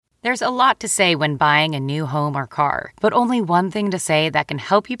There's a lot to say when buying a new home or car, but only one thing to say that can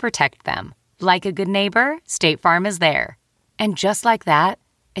help you protect them. Like a good neighbor, State Farm is there. And just like that,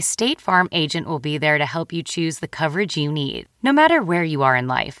 a State Farm agent will be there to help you choose the coverage you need, no matter where you are in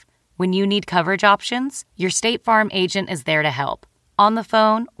life. When you need coverage options, your State Farm agent is there to help, on the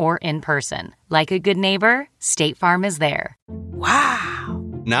phone or in person. Like a good neighbor, State Farm is there. Wow.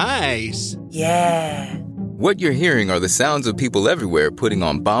 Nice. Yeah. What you're hearing are the sounds of people everywhere putting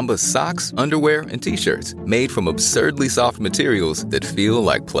on Bombas socks, underwear, and T-shirts made from absurdly soft materials that feel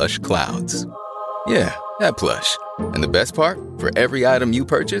like plush clouds. Yeah, that plush. And the best part? For every item you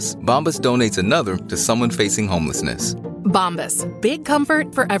purchase, Bombas donates another to someone facing homelessness. Bombas. Big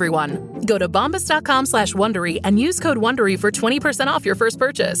comfort for everyone. Go to bombas.com/Wondery and use code Wondery for 20% off your first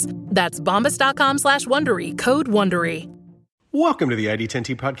purchase. That's bombas.com/Wondery, code Wondery. Welcome to the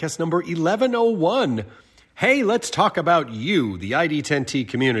ID10T podcast number 1101. Hey, let's talk about you, the ID10T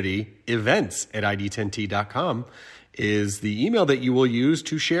community. Events at ID10T.com is the email that you will use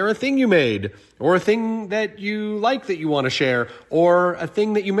to share a thing you made, or a thing that you like that you want to share, or a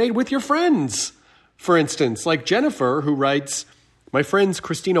thing that you made with your friends. For instance, like Jennifer, who writes, my friends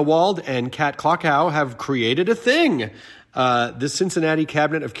Christina Wald and Kat Klockow have created a thing. The Cincinnati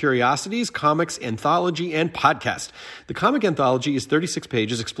Cabinet of Curiosities, comics, anthology, and podcast. The comic anthology is 36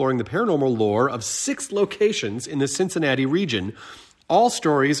 pages exploring the paranormal lore of 6 locations in the Cincinnati region. All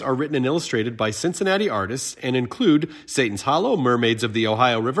stories are written and illustrated by Cincinnati artists and include Satan's Hollow, Mermaids of the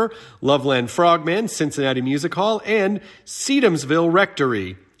Ohio River, Loveland Frogman, Cincinnati Music Hall, and Sedumsville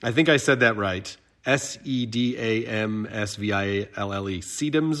Rectory. I think I said that right. Sedamsville.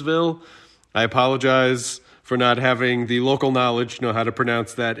 Sedumsville. I apologize for not having the local knowledge to know how to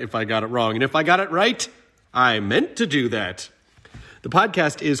pronounce that if I got it wrong. And if I got it right, I meant to do that. The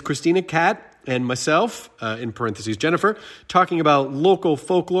podcast is Christina, Kat, and myself, in parentheses Jennifer, talking about local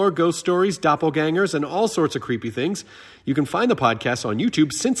folklore, ghost stories, doppelgangers, and all sorts of creepy things. You can find the podcast on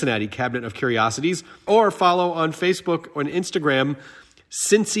YouTube, Cincinnati Cabinet of Curiosities, or follow on Facebook or Instagram,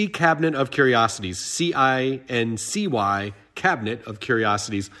 Cincy Cabinet of Curiosities, CINCY Cabinet of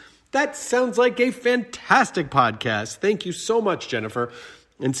Curiosities. That sounds like a fantastic podcast. Thank you so much, Jennifer.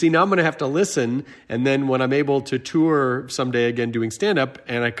 And see, now I'm going to have to listen, and then when I'm able to tour someday again doing stand-up,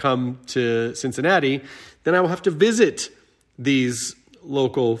 and I come to Cincinnati, then I will have to visit these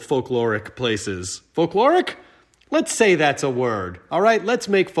local folkloric places. Folkloric? Let's say that's a word. All right, let's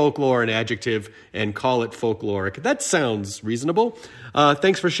make folklore an adjective and call it folkloric. That sounds reasonable.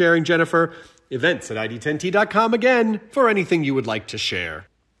 Thanks for sharing, Jennifer. Events at ID10T.com again for anything you would like to share.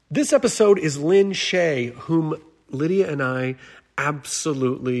 This episode is Lynn Shay, whom Lydia and I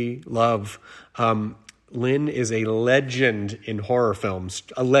absolutely love. Lynn is a legend in horror films,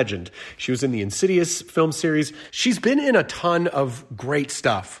 a legend. She was in the Insidious film series. She's been in a ton of great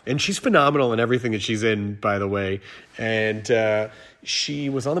stuff, and she's phenomenal in everything that she's in, by the way. And she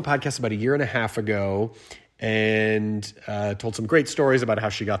was on the podcast about 1.5 years ago and told some great stories about how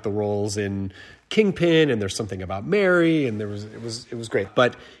she got the roles in Kingpin, and There's Something About Mary, and it was great.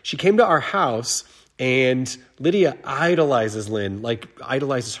 But she came to our house, and Lydia idolizes Lynn,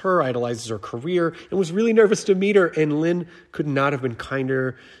 idolizes her career, and was really nervous to meet her. And Lynn could not have been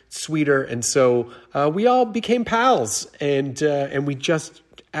kinder, sweeter. And so we all became pals, and we just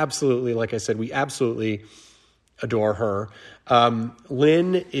absolutely, like I said, we absolutely adore her.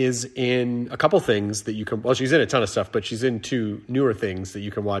 Lynn is in a couple things that you can, well, she's in a ton of stuff, but she's in 2 newer things that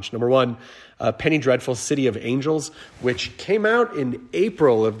you can watch. Number 1, Penny Dreadful City of Angels, which came out in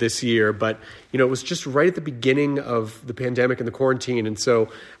April of this year, but, it was just right at the beginning of the pandemic and the quarantine. And so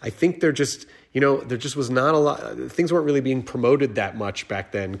I think there just was not a lot, things weren't really being promoted that much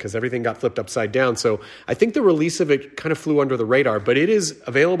back then because everything got flipped upside down. So I think the release of it kind of flew under the radar, but it is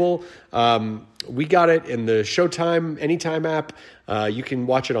available. We got it in the Showtime Anytime app. You can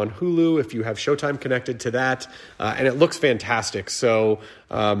watch it on Hulu if you have Showtime connected to that. And it looks fantastic. So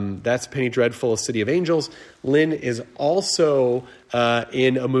that's Penny Dreadful, City of Angels. Lynn is also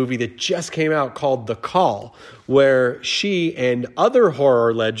in a movie that just came out called The Call, where she and other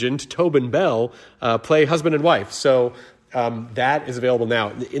horror legend Tobin Bell play husband and wife. So that is available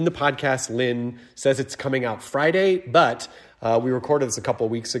now. In the podcast, Lynn says it's coming out Friday, but we recorded this a couple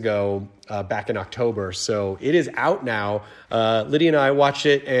of weeks ago, back in October. So it is out now. Lydia and I watched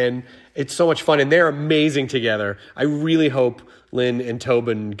it, and it's so much fun, and they're amazing together. I really hope Lynn and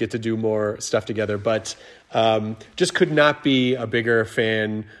Tobin get to do more stuff together. But just could not be a bigger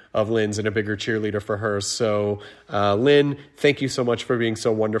fan of Lynn's and a bigger cheerleader for her. So Lynn, thank you so much for being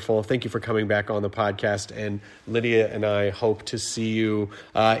so wonderful. Thank you for coming back on the podcast. And Lydia and I hope to see you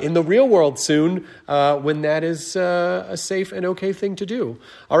in the real world soon when that is a safe and okay thing to do.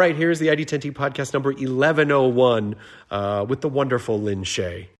 All right, here's the ID10T podcast number 1101 with the wonderful Lynn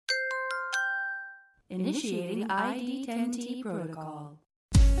Shay. Initiating ID10T protocol.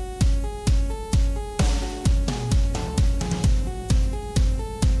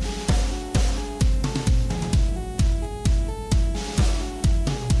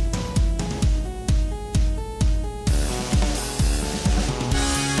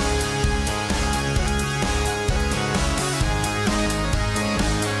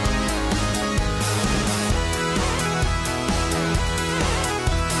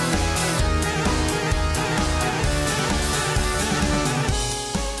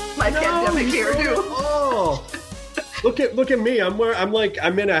 Pandemic hairdo. Oh, look at me.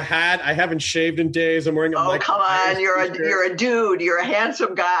 I'm in a hat. I haven't shaved in days. I'm wearing a Oh, come on. You're a dude. You're a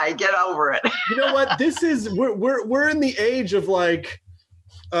handsome guy. Get over it. You know what? This is we're in the age of like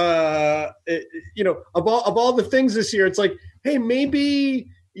of all the things this year, it's like, hey, maybe,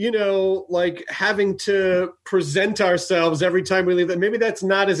 like having to present ourselves every time we leave, that maybe that's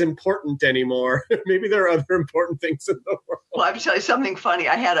not as important anymore. Maybe there are other important things in the world. Well, I'm tell you something funny.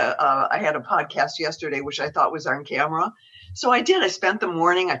 I had a podcast yesterday, which I thought was on camera. So I did. I spent the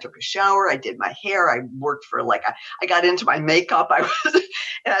morning. I took a shower. I did my hair. I worked for I got into my makeup. And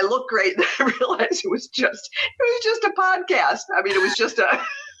I looked great. And I realized it was just a podcast. I mean, it was just a.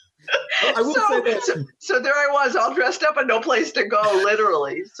 I will say that. So there I was, all dressed up and no place to go,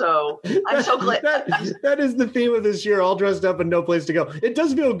 literally. So I'm so glad. That is the theme of this year, all dressed up and no place to go. It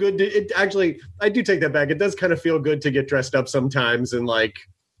does feel good. I do take that back. It does kind of feel good to get dressed up sometimes and I've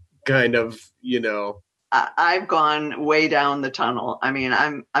gone way down the tunnel. I mean,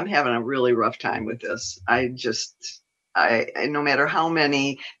 I'm having a really rough time with this. I no matter how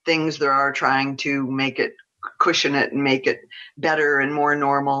many things there are trying to make it, cushion it and make it better and more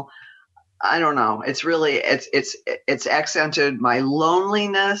normal, I don't know. It's really, it's accented my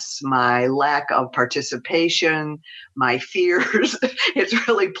loneliness, my lack of participation, my fears. It's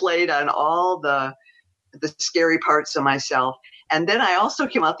really played on all the scary parts of myself. And then I also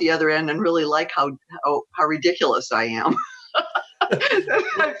came out the other end and really like how ridiculous I am.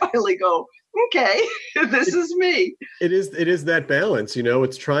 I finally go, okay, this is me. It is that balance,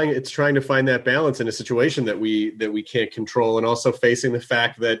 it's trying to find that balance in a situation that we can't control, and also facing the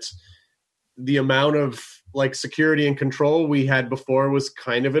fact that the amount of security and control we had before was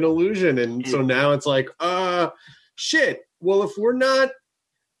kind of an illusion. And so now it's like, shit. Well, if we're not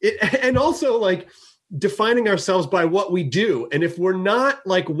and also defining ourselves by what we do. And if we're not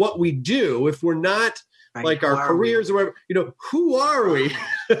what we do, if we're not right, our careers or whatever, who are we?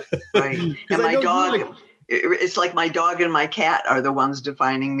 Right. And my dog, it's like my dog and my cat are the ones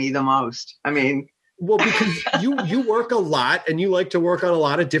defining me the most. I mean, well, because you work a lot and you like to work on a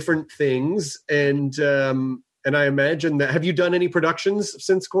lot of different things. And I imagine that, have you done any productions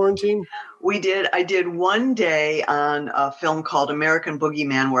since quarantine? We did. I did one day on a film called American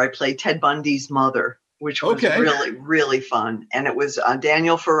Boogeyman, where I played Ted Bundy's mother, which was really, really fun. And it was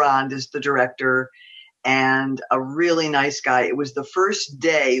Daniel Farrand is the director, and a really nice guy. It was the first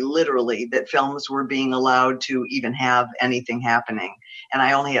day, literally, that films were being allowed to even have anything happening. And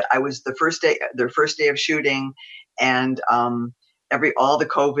I was their first day of shooting, and all the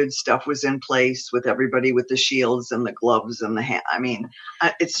COVID stuff was in place with everybody with the shields and the gloves and the hand. I mean,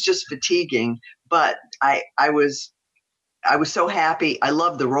 it's just fatiguing, but I was so happy. I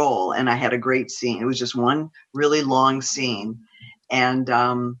loved the role, and I had a great scene. It was just one really long scene. And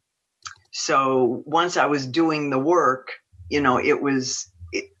so once I was doing the work, it was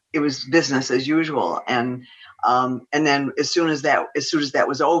business as usual. And then as soon as that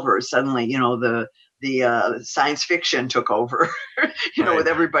was over, suddenly, the science fiction took over, right, with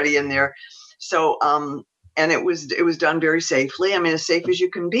everybody in there. So, and it was done very safely. I mean, as safe as you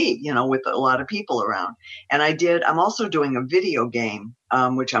can be, with a lot of people around. And I'm also doing a video game,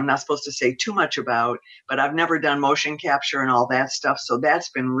 which I'm not supposed to say too much about, but I've never done motion capture and all that stuff. So that's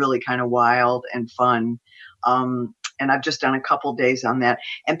been really kind of wild and fun. And I've just done a couple days on that.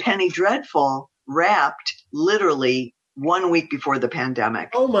 And Penny Dreadful wrapped literally 1 week before the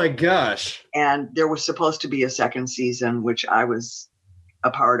pandemic. Oh my gosh. And there was supposed to be a second season, which I was a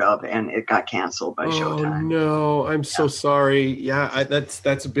part of, and it got canceled by Showtime. Oh no, I'm so sorry. Yeah,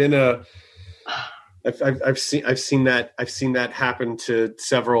 that's been I've seen that happen to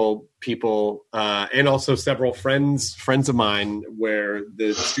several people, and also several friends of mine, where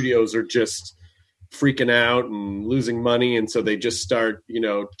the studios are just freaking out and losing money, and so they just start,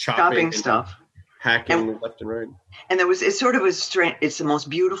 chopping stuff, hacking left and right. And it's sort of a strange. It's the most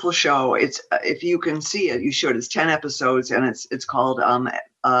beautiful show. It's if you can see it, you should. It's 10 episodes, and it's called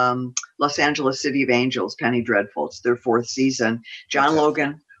Los Angeles City of Angels, Penny Dreadful. It's their 4th season. John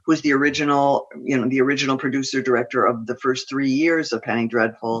Logan, who's the original producer director of the first 3 years of Penny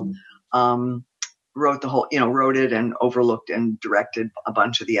Dreadful, wrote it and overlooked and directed a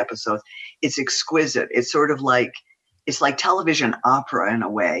bunch of the episodes. It's exquisite. It's sort of like, it's like television opera in a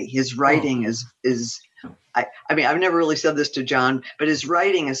way. His writing is I mean, I've never really said this to John, but his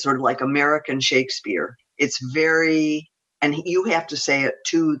writing is sort of like American Shakespeare. It's and you have to say it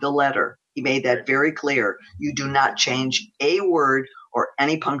to the letter. He made that very clear. You do not change a word or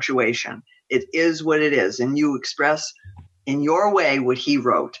any punctuation. It is what it is. And you express in your way what he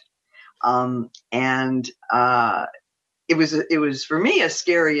wrote. It was for me a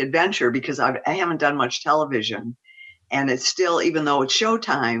scary adventure because I haven't done much television, and it's still, even though it's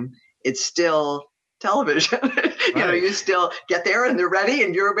Showtime, it's still television. You still get there and they're ready,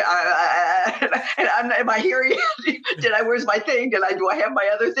 and you're. Am I hearing? Where's my thing? Do I have my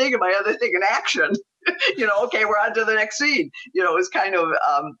other thing? And my other thing in action? Okay, we're on to the next scene. It was kind of.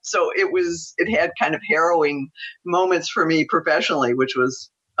 So it had kind of harrowing moments for me professionally, which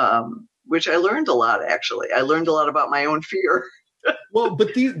I learned a lot. Actually, I learned a lot about my own fear. Well,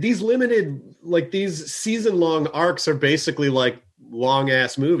 but these limited, like these season-long arcs are basically like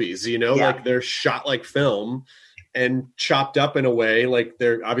long-ass movies, like they're shot like film and chopped up in a way, like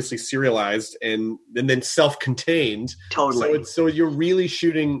they're obviously serialized and then self-contained. Totally. So you're really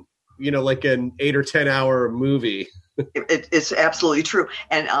shooting, like an 8 or 10 hour movie. It's absolutely true.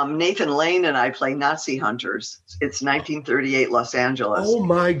 And Nathan Lane and I play Nazi hunters. It's 1938 Los Angeles. Oh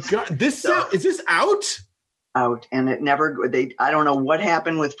my God. Is this out? Out, and I don't know what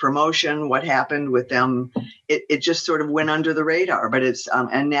happened with promotion, what happened with them. It just sort of went under the radar, but it's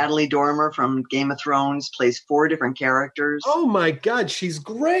and Natalie Dormer from Game of Thrones plays 4 different characters. Oh my God, she's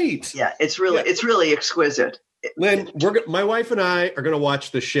great. Yeah, it's really exquisite. Lynn, my wife and I are going to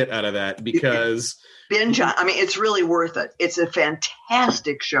watch the shit out of that because binge on. I mean, it's really worth it. It's a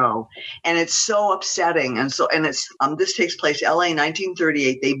fantastic show, and it's so upsetting. And it's this takes place LA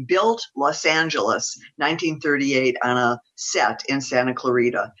 1938. They built Los Angeles 1938 on a set in Santa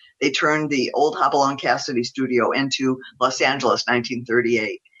Clarita. They turned the old Hopalong Cassidy studio into Los Angeles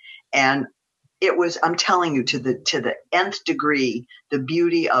 1938, and it was, I'm telling you, to the nth degree, the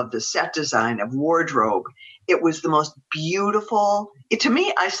beauty of the set design, of wardrobe. It was the most beautiful. To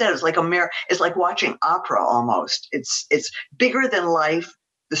me, I said it's like watching opera almost. It's bigger than life.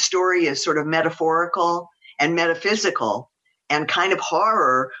 The story is sort of metaphorical and metaphysical and kind of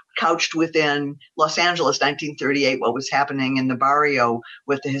horror couched within Los Angeles 1938, what was happening in the barrio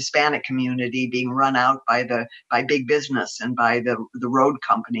with the Hispanic community being run out by big business and by the road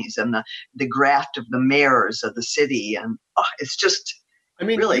companies and the graft of the mayors of the city. And it's just... I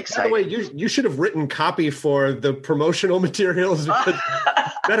mean, really exciting. By the way, you should have written copy for the promotional materials.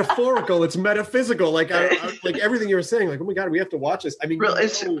 Metaphorical, it's metaphysical. Like like everything you were saying. Like, oh my God, we have to watch this. I mean,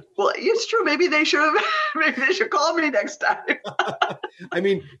 it's true. Maybe they should have. Maybe they should call me next time. I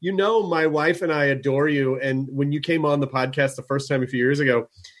mean, my wife and I adore you. And when you came on the podcast the first time a few years ago,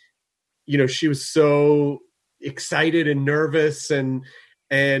 she was so excited and nervous and.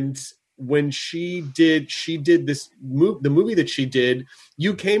 When she did the movie that she did,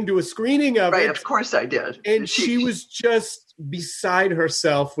 you came to a screening of it. Right, of course I did. And she was just beside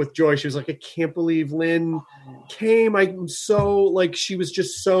herself with joy. She was like, I can't believe Lynn came. I'm so, she was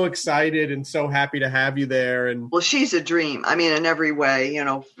just so excited and so happy to have you there. And well, she's a dream. I mean, in every way,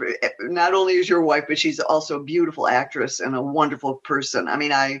 not only is your wife, but she's also a beautiful actress and a wonderful person. I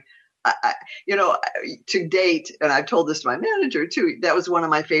mean, I to date, and I've told this to my manager too, that was one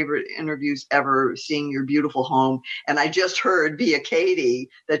of my favorite interviews ever, seeing your beautiful home. And I just heard via Katie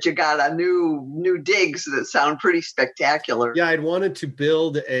that you got a new digs that sound pretty spectacular. Yeah, I'd wanted to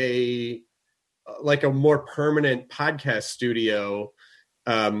build a more permanent podcast studio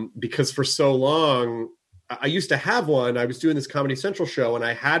because for so long, I used to have one. I was doing this Comedy Central show and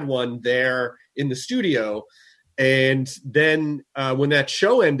I had one there in the studio. And then when that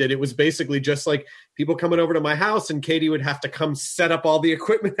show ended, it was basically just like people coming over to my house and Katie would have to come set up all the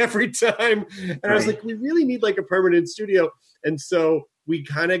equipment every time. And right. I was like, we really need a permanent studio. And so we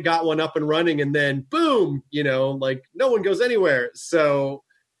kind of got one up and running and then boom, no one goes anywhere. So,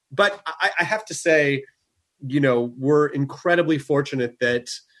 but I have to say, we're incredibly fortunate that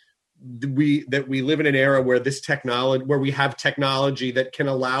we live in an era where where we have technology that can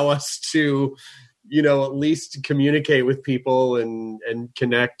allow us to, at least communicate with people and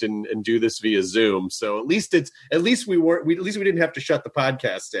connect and do this via Zoom. So at least we didn't have to shut the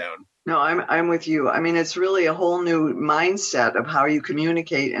podcast down. No, I'm with you. I mean, it's really a whole new mindset of how you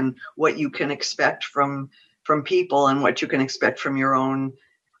communicate and what you can expect from people and what you can expect from your own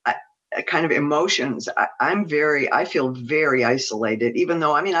kind of emotions. I feel very isolated, even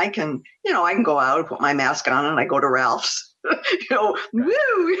though, I mean, I can go out, put my mask on, and I go to Ralph's,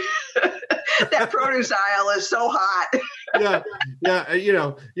 woo, that produce aisle is so hot. But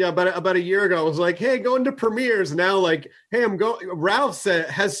about a year ago, I was like, hey, going to Premier's now, like, hey, Ralph's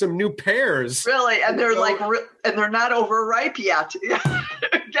has some new pears. Really? And they're and they're not overripe yet.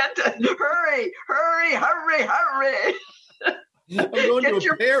 Hurry. I'm going to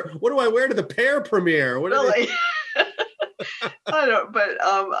a pear. What do I wear to the pear premiere? Really? I don't. But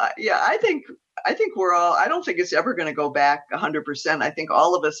I think we're all. I don't think it's ever going to go back 100%. I think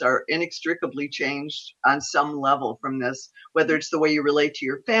all of us are inextricably changed on some level from this. Whether it's the way you relate to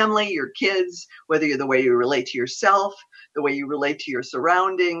your family, your kids, whether you're the way you relate to yourself, the way you relate to your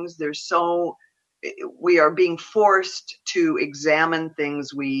surroundings. We are being forced to examine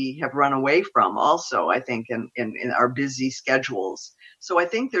things we have run away from also, I think, in our busy schedules. So I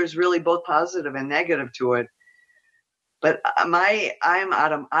think there's really both positive and negative to it. But I'm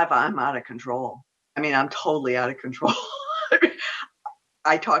out of control. I mean, I'm totally out of control.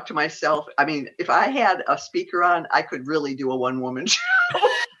 I talk to myself. I mean, if I had a speaker on, I could really do a one-woman show.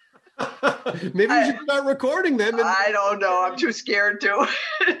 Maybe you should start recording them. I don't know. I'm too scared to.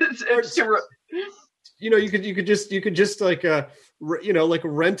 It's too. You could just like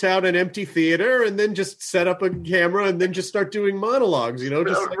rent out an empty theater and then just set up a camera and then just start doing monologues.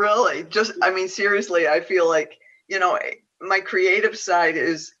 Seriously, I feel like my creative side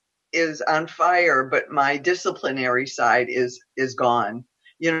is on fire, but my disciplinary side is gone.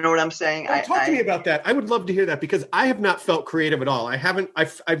 You know what I'm saying? Talk to me about that. I would love to hear that because I have not felt creative at all. I haven't.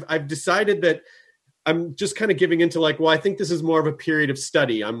 I've decided that I'm just kind of giving into I think this is more of a period of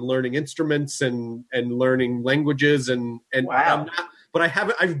study. I'm learning instruments and learning languages and wow.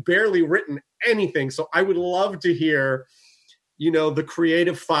 I've barely written anything. So I would love to hear, the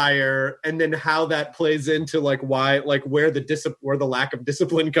creative fire and then how that plays into where the lack of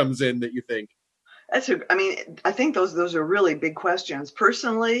discipline comes in that you think. I think those are really big questions.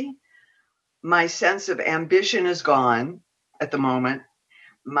 Personally, my sense of ambition is gone at the moment.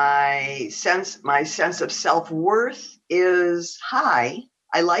 My sense of self-worth is high.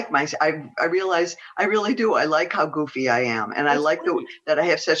 I realize I really do. I like how goofy I am. And I like that I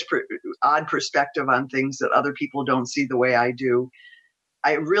have such odd perspective on things that other people don't see the way I do.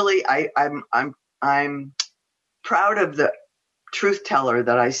 I'm proud of the truth teller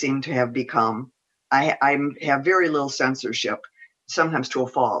that I seem to have become. I have very little censorship, sometimes to a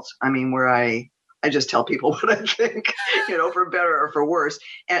fault. I mean, where I just tell people what I think, for better or for worse.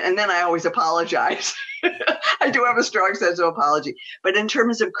 And then I always apologize. I do have a strong sense of apology. But in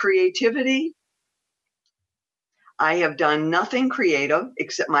terms of creativity, I have done nothing creative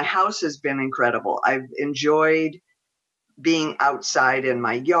except my house has been incredible. I've enjoyed being outside in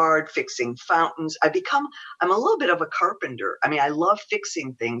my yard, fixing fountains. I'm a little bit of a carpenter. I mean, I love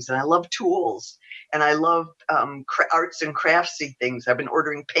fixing things and I love tools and I love arts and craftsy things. I've been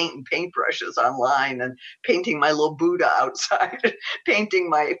ordering paint and paintbrushes online and painting my little Buddha outside,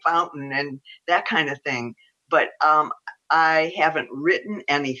 painting my fountain and that kind of thing. But I haven't written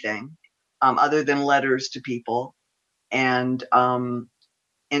anything other than letters to people. And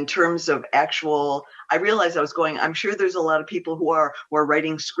in terms of I realized I'm sure there's a lot of people who are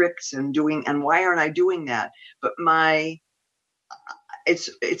writing scripts and why aren't I doing that? But I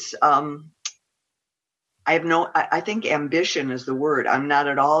think ambition is the word. I'm not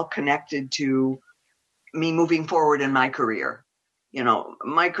at all connected to me moving forward in my career.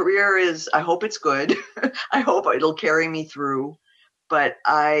 My career I hope it's good. I hope it'll carry me through. But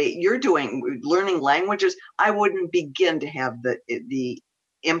you're learning languages. I wouldn't begin to have the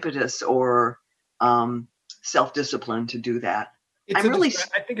impetus or self-discipline to do that. I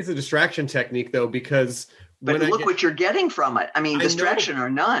think it's a distraction technique though, because what you're getting from it. I mean, distraction or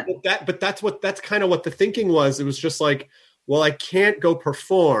none. But that's kind of what the thinking was. It was just like, well, I can't go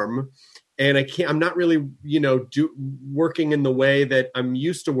perform and I'm not really, working in the way that I'm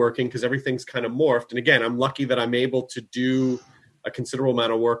used to working because everything's kind of morphed. And again, I'm lucky that I'm able to do a considerable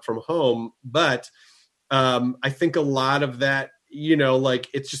amount of work from home. But I think a lot of that,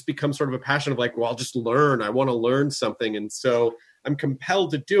 it's just become sort of a passion of I'll just learn. I want to learn something. And so I'm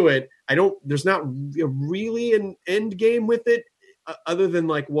compelled to do it. There's not really an end game with it other than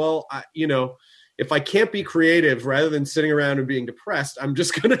like, well, if I can't be creative, rather than sitting around and being depressed, I'm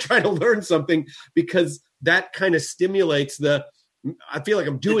just going to try to learn something, because that kind of stimulates I feel like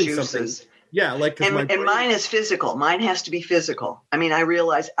I'm doing something. Yeah. And mine is physical. Mine has to be physical. I mean, I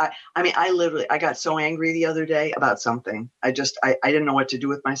realized, I got so angry the other day about something. I didn't know what to do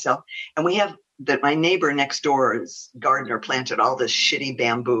with myself. And my neighbor next door's gardener planted all this shitty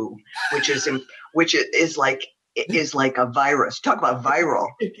bamboo, which is like a virus. Talk about viral.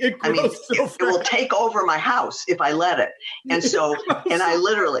 It will take over my house if I let it. And so, and I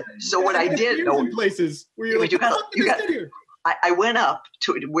literally, so what I did, places where you're like, I went up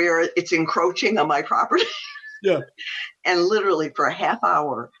to where it's encroaching on my property. Yeah. And literally for a half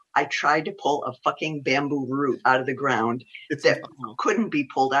hour, I tried to pull a fucking bamboo root out of the ground couldn't be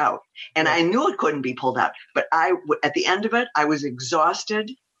pulled out. And I knew it couldn't be pulled out. But at the end of it, I was exhausted.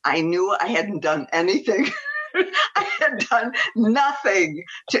 I knew I hadn't done anything. I had done nothing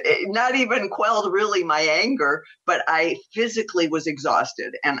to, not even quelled really my anger, but I physically was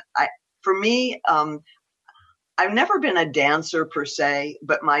exhausted. And for me, I've never been a dancer per se,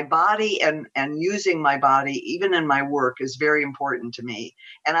 but my body and using my body, even in my work, is very important to me.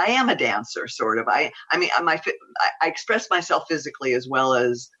 And I am a dancer, sort of. I express myself physically as well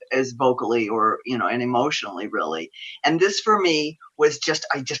as vocally, or, and emotionally, really. And this for me was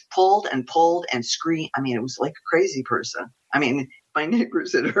I just pulled and screamed. I mean, it was like a crazy person. I mean, my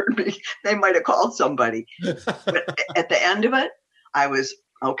neighbors had heard me. They might have called somebody. But at the end of it, I was,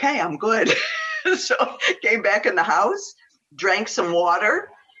 okay, I'm good. So came back in the house, drank some water,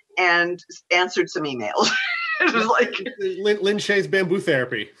 and answered some emails. It was like Lynn Shay's bamboo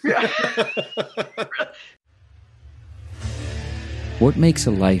therapy. Yeah. What makes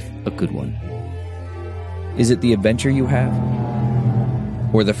a life a good one? Is it the adventure you have?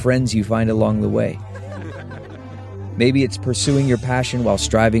 Or the friends you find along the way? Maybe it's pursuing your passion while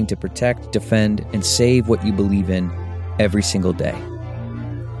striving to protect, defend, and save what you believe in every single day.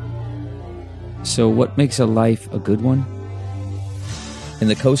 So what makes a life a good one? In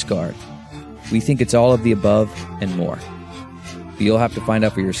the Coast Guard, we think it's all of the above and more. But you'll have to find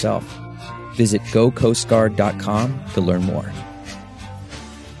out for yourself. Visit gocoastguard.com to learn more.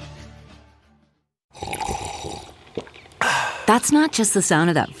 That's not just the sound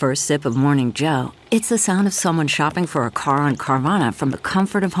of that first sip of Morning Joe. It's the sound of someone shopping for a car on Carvana from the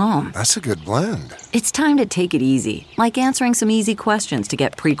comfort of home. That's a good blend. It's time to take it easy, like answering some easy questions to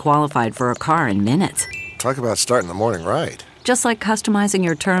get pre-qualified for a car in minutes. Talk about starting the morning right. Just like customizing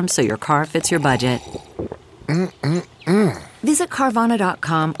your terms so your car fits your budget. Visit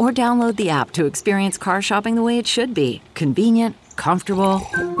Carvana.com or download the app to experience car shopping the way it should be. Convenient, comfortable.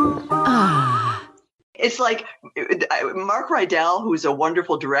 It's like Mark Rydell, who's a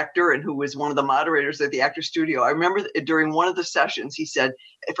wonderful director and who was one of the moderators at the Actors Studio. I remember during one of the sessions, he said,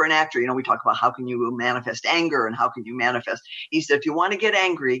 for an actor, we talk about how can you manifest anger and how can you manifest. He said, if you want to get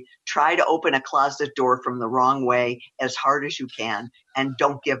angry, try to open a closet door from the wrong way as hard as you can and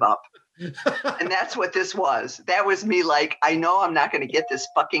don't give up. And that's what this was. That was me like, I know I'm not going to get this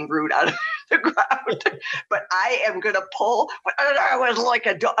fucking root out of the ground, but I am going to pull. But I was like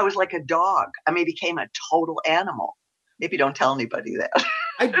a dog. I became a total animal. Maybe don't tell anybody that.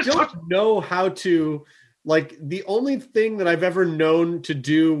 I don't know how to, the only thing that I've ever known to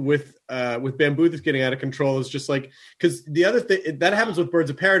do with bamboo that's getting out of control is just because the other thing that happens with Birds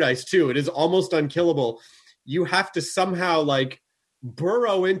of Paradise too. It is almost unkillable. You have to somehow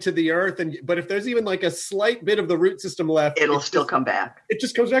burrow into the earth, but if there's even a slight bit of the root system left, it'll still come back. It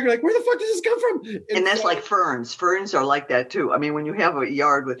just comes back. You're like, where the fuck does this come from? And that's like ferns. Ferns are like that too. When you have a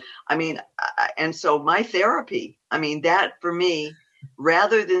yard with, and so my therapy, that for me,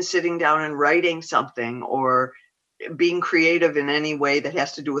 rather than sitting down and writing something or being creative in any way that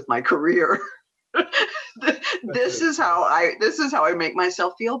has to do with my career, this is how I make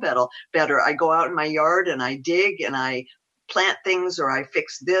myself feel better. I go out in my yard and I dig and I plant things, or I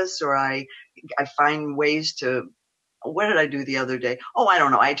fix this, or I find ways to, what did I do the other day? Oh, I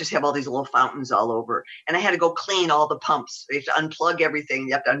don't know. I just have all these little fountains all over, and I had to go clean all the pumps. You have to unplug everything.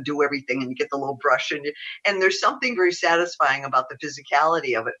 You have to undo everything, and you get the little brush, and there's something very satisfying about the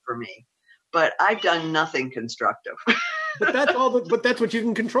physicality of it for me. But I've done nothing constructive. But that's all. But that's what you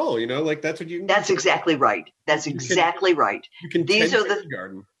can control. That's what you can. That's exactly right. That's exactly right. You can. These are the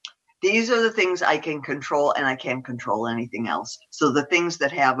garden. These are the things I can control, and I can't control anything else. So the things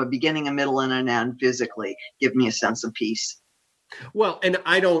that have a beginning, a middle, and an end physically give me a sense of peace. Well, and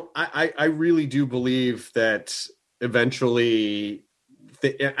I really do believe that eventually,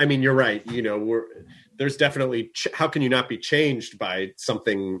 you're right. There's definitely, how can you not be changed by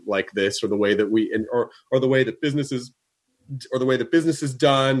something like this, or the way that or the way that businesses or the way that business is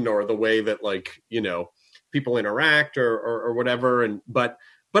done, or the way that, like, you know, people interact or whatever. But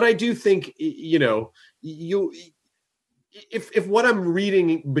I do think, you know, if what I'm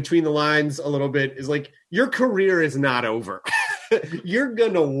reading between the lines a little bit is like, your career is not over. You're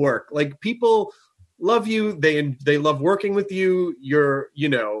going to work. Like, people love you. They love working with you. You're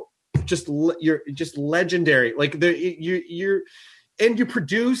just legendary. Like, you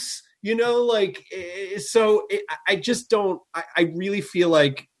produce, you know, like, so I really feel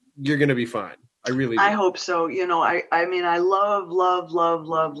like you're going to be fine. I really do. I hope so. You know, I mean, I love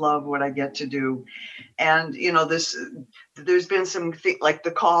what I get to do. And, you know, there's been some like The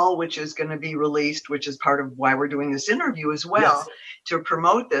Call, which is going to be released, which is part of why we're doing this interview as well, yes, to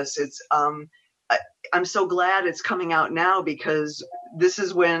promote this. It's, I'm so glad it's coming out now, because this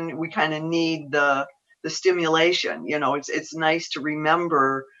is when we kind of need the stimulation. You know, it's nice to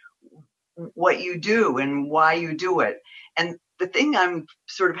remember what you do and why you do it. And the thing I'm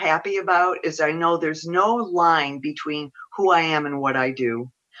sort of happy about is I know there's no line between who I am and what I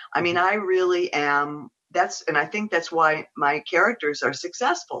do. I mean, I really am. And I think that's why my characters are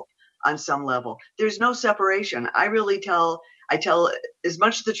successful on some level. There's no separation. I tell as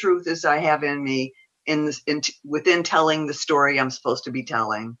much the truth as I have in me within telling the story I'm supposed to be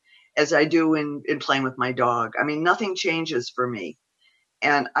telling, as I do in playing with my dog. I mean, nothing changes for me.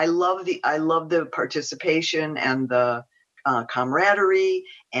 And I love the participation and the camaraderie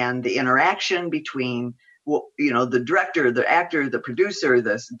and the interaction between, you know, the director, the actor, the producer,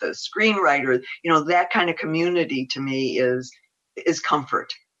 the screenwriter. You know, that kind of community to me is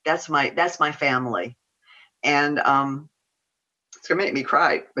comfort. That's my family. And it's gonna make me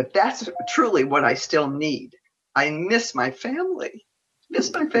cry, but that's truly what I still need. I miss my family.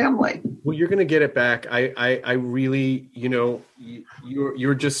 Well, you're going to get it back. I really, you know,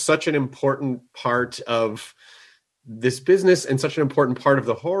 you're just such an important part of this business and such an important part of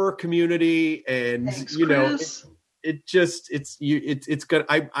the horror community. And, thanks, you know, it's good.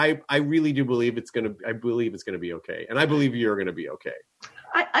 I really do believe I believe it's going to be okay. And I believe you're going to be okay.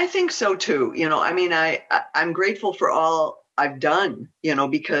 I think so too. You know, I mean, I'm grateful for all I've done, you know,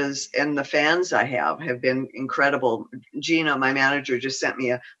 and the fans I have been incredible. Gina, my manager, just sent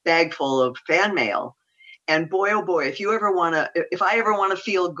me a bag full of fan mail. And boy, oh boy, if I ever want to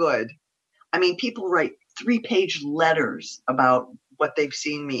feel good, I mean, people write 3-page letters about what they've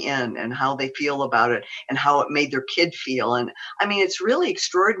seen me in and how they feel about it and how it made their kid feel. And I mean, it's really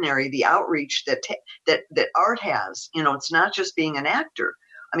extraordinary, the outreach that art has. You know, it's not just being an actor.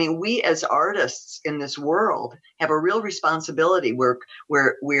 I mean, we as artists in this world have a real responsibility. We're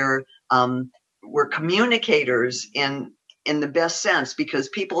communicators in the best sense, because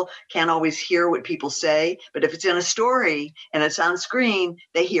people can't always hear what people say. But if it's in a story and it's on screen,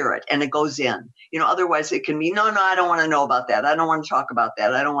 they hear it and it goes in. You know, otherwise it can be, no, I don't want to know about that. I don't want to talk about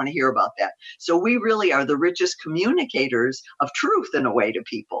that. I don't want to hear about that. So we really are the richest communicators of truth in a way to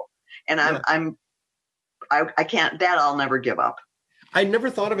people. And I can't, that I'll never give up. I never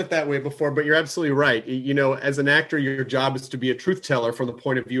thought of it that way before, but you're absolutely right. You know, as an actor, your job is to be a truth teller from the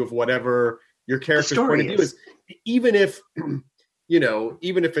point of view of whatever your character's point of view is. Even if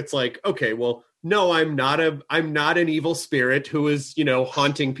it's like, okay, well, no, I'm not an evil spirit who is, you know,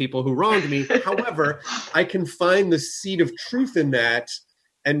 haunting people who wronged me. However, I can find the seed of truth in that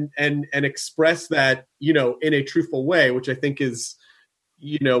and express that, you know, in a truthful way, which I think is,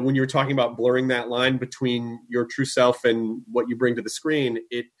 you know, when you're talking about blurring that line between your true self and what you bring to the screen,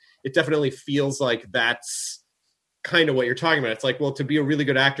 it definitely feels like that's kind of what you're talking about. It's like, well, to be a really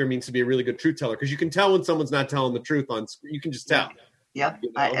good actor means to be a really good truth teller, because you can tell when someone's not telling the truth on screen. You can just tell. Yeah,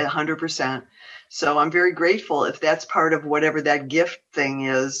 you know? 100%. So I'm very grateful if that's part of whatever that gift thing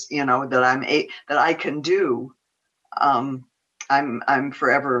is, you know, that I can do. I'm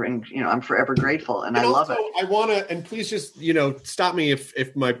forever, and you know, I'm forever grateful, and I love it. I want to, and please just, you know, stop me if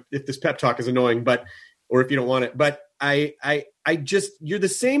this pep talk is annoying, or if you don't want it. But I just, you're the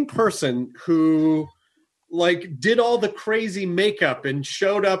same person who, like, did all the crazy makeup and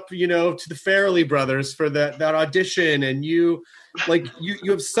showed up, you know, to the Farrelly Brothers for that audition, and you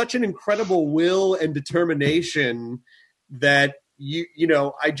have such an incredible will and determination that you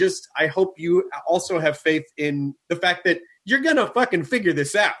know, I hope you also have faith in the fact that you're gonna fucking figure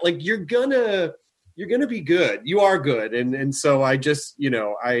this out. Like, you're gonna be good. You are good. And so I just, you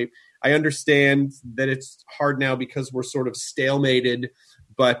know, I understand that it's hard now because we're sort of stalemated,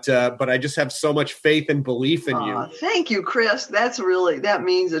 but I just have so much faith and belief in you. Thank you, Chris. That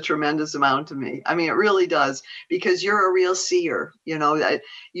means a tremendous amount to me. I mean, it really does, because you're a real seer. You know,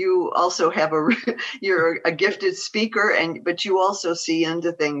 you also have you're a gifted speaker, but you also see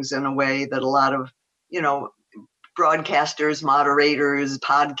into things in a way that a lot of, you know, broadcasters, moderators,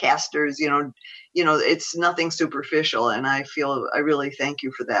 podcasters, it's nothing superficial. And I really thank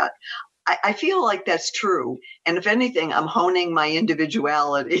you for that. I feel like that's true. And if anything, I'm honing my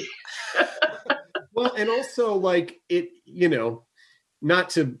individuality. Well, and also like it,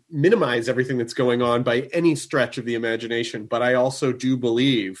 not to minimize everything that's going on by any stretch of the imagination, but I also do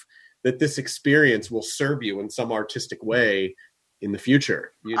believe that this experience will serve you in some artistic way in the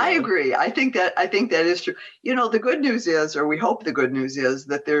future. I agree. I think that is true. The good news is, or we hope the good news is,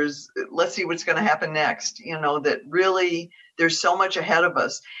 that let's see what's going to happen next. That really there's so much ahead of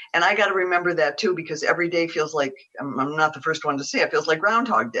us. And I got to remember that too, because every day feels like, I'm not the first one to say it, feels like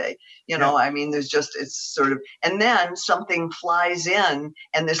Groundhog Day. I mean, it's sort of, and then something flies in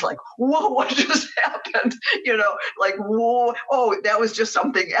and there's like, whoa, what just happened? Like, whoa, oh, that was just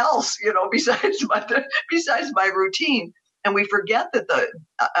something else, besides my routine. And we forget that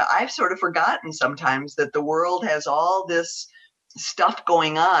I've sort of forgotten sometimes that the world has all this stuff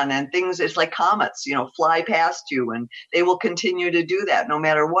going on and things. It's like comets, fly past you, and they will continue to do that no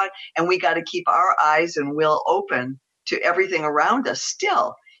matter what. And we got to keep our eyes and will open to everything around us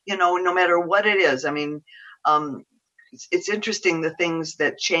still, no matter what it is. I mean, it's interesting, the things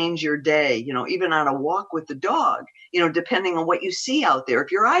that change your day, even on a walk with the dog, depending on what you see out there,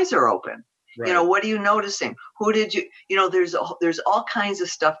 if your eyes are open. Right. What are you noticing? Who did you, there's all kinds of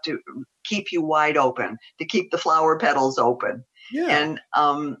stuff to keep you wide open, to keep the flower petals open. Yeah.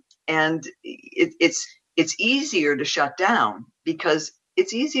 And it's easier to shut down because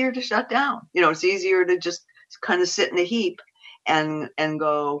it's easier to shut down. It's easier to just kind of sit in a heap and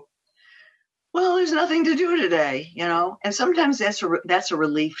go, well, there's nothing to do today, and sometimes that's a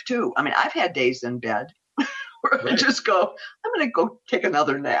relief too. I mean, I've had days in bed where I just go, I'm going to go take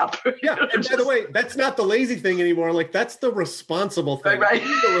another nap. Yeah, and by the way, that's not the lazy thing anymore. Like, that's the responsible thing. Right.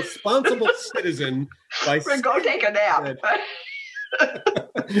 You're the responsible citizen by go take a nap.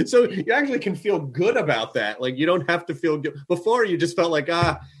 So you actually can feel good about that. Like, you don't have to feel good. Before, you just felt like,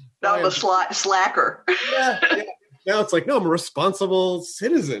 now I'm a slacker. Yeah. Now it's like, no, I'm a responsible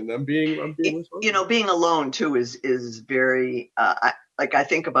citizen. I'm being responsible. Being alone too is very, I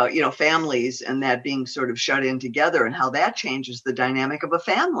think about, families and that being sort of shut in together and how that changes the dynamic of a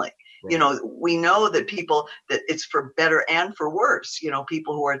family. Right. We know that that it's for better and for worse,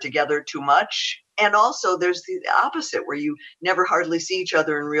 people who are together too much. And also there's the opposite, where you never hardly see each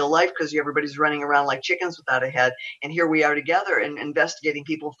other in real life because everybody's running around like chickens without a head. And here we are together and investigating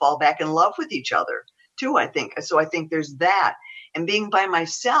people fall back in love with each other too, I think. So I think there's that. And being by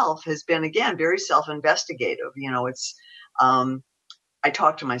myself has been, again, very self-investigative. I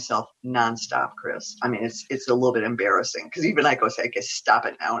talk to myself nonstop, Chris. I mean, it's a little bit embarrassing because even I go say, "Okay, stop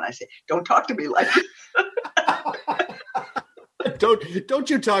it now," and I say, "Don't talk to me like Don't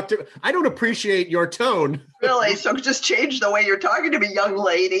you talk to? I don't appreciate your tone." Really? So just change the way you're talking to me, young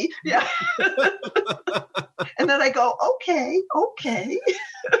lady. Yeah. And then I go, okay.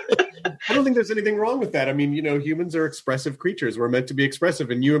 I don't think there's anything wrong with that. I mean, humans are expressive creatures. We're meant to be expressive,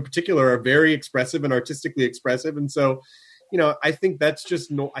 and you in particular are very expressive and artistically expressive, and so. I think that's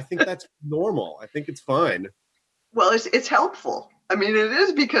just I think that's normal. I think it's fine. Well, it's helpful. I mean, it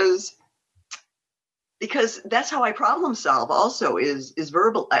is because that's how I problem solve. Also, is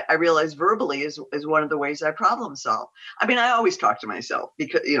verbal. I realize verbally is one of the ways I problem solve. I mean, I always talk to myself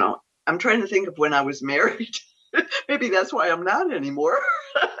because I'm trying to think of when I was married. Maybe that's why I'm not anymore.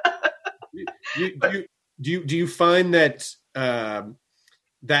 Do you find that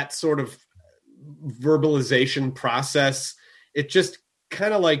that sort of verbalization process? It just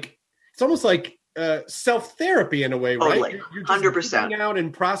kind of like, it's almost like self-therapy in a way, right? Totally. You're just 100% out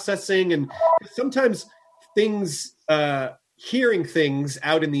and processing, and sometimes things, hearing things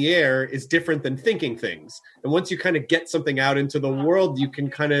out in the air is different than thinking things. And once you kind of get something out into the world, you can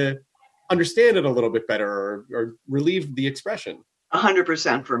kind of understand it a little bit better or relieve the expression.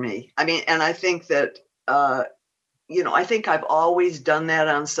 100% for me. I mean, and I think that, I think I've always done that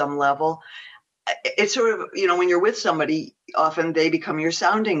on some level. It's sort of, when you're with somebody, often they become your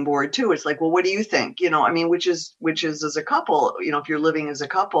sounding board too. It's like, well, what do you think? Which is as a couple, if you're living as a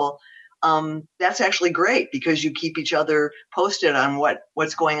couple, that's actually great because you keep each other posted on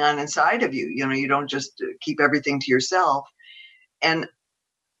what's going on inside of you. You don't just keep everything to yourself. And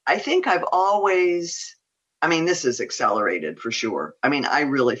I think I've always, this is accelerated for sure. I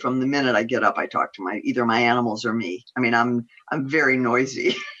really, from the minute I get up, I talk to either my animals or me. I'm very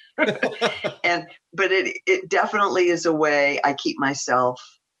noisy. But it definitely is a way I keep myself.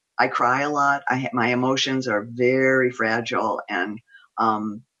 I cry a lot. My emotions are very fragile, and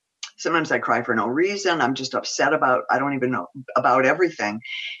sometimes I cry for no reason. I'm just upset I don't even know about everything.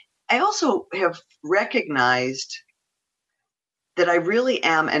 I also have recognized that I really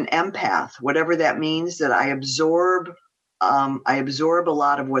am an empath, whatever that means, that I absorb a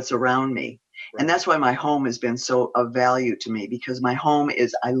lot of what's around me. And that's why my home has been so of value to me, because my home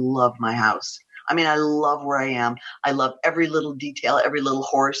is, I love my house. I mean, I love where I am. I love every little detail, every little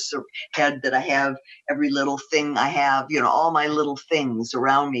horse head that I have, every little thing I have, all my little things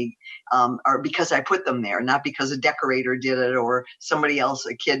around me are because I put them there, not because a decorator did it or somebody else,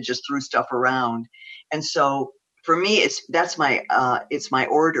 a kid just threw stuff around. And so for me, it's my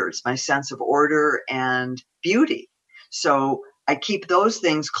order. It's my sense of order and beauty. So I keep those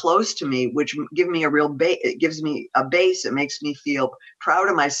things close to me, which give me a real base. It gives me a base. It makes me feel proud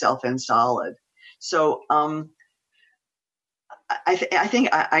of myself and solid. So I think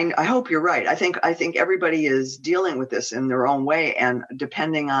I hope you're right. I think everybody is dealing with this in their own way, and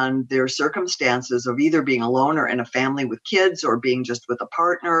depending on their circumstances of either being alone or in a family with kids, or being just with a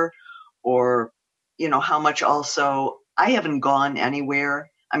partner, or how much. Also, I haven't gone anywhere.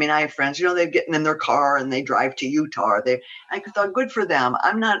 I mean, I have friends, they've gotten in their car and they drive to Utah. I thought, good for them.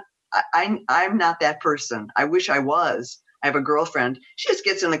 I'm not that person. I wish I was. I have a girlfriend. She just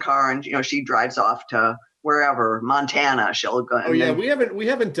gets in the car and, she drives off to wherever, Montana. She'll go. Oh yeah. We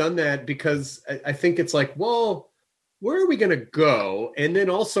haven't done that because I think it's like, well, where are we going to go? And then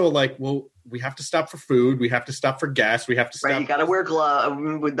also like, well, we have to stop for food. We have to stop for gas. We have to stop. Right, you got to wear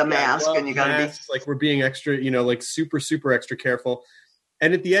gloves with the mask, and you got to be like, we're being extra, like super, super extra careful.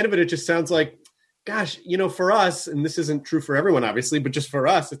 And at the end of it, it just sounds like, gosh, for us, and this isn't true for everyone, obviously, but just for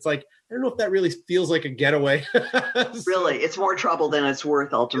us, it's like, I don't know if that really feels like a getaway. Really, it's more trouble than it's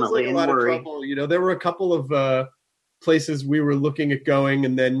worth ultimately. It's like a lot of trouble. There were a couple of places we were looking at going,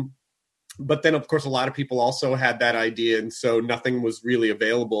 but then of course, a lot of people also had that idea. And so nothing was really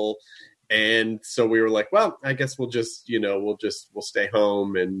available. And so we were like, well, I guess we'll just, we'll stay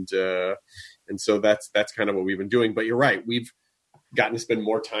home. And so that's kind of what we've been doing. But you're right. We've gotten to spend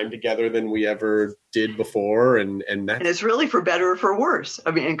more time together than we ever did before. And it's really for better or for worse.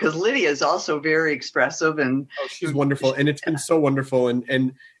 I mean, because Lydia is also very expressive, and she's wonderful. And it's been so wonderful.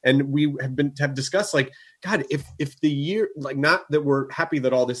 And we have discussed, like, God, if the year, like, not that we're happy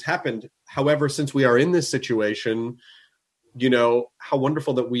that all this happened. However, since we are in this situation, how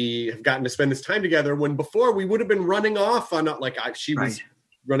wonderful that we have gotten to spend this time together, when before we would have been running off on, like, she was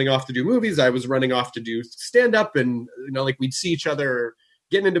running off to do movies. I was running off to do stand up, and, like, we'd see each other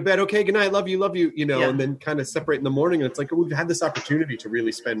getting into bed. Okay, good night. Love you. And then kind of separate in the morning. And it's like, we've had this opportunity to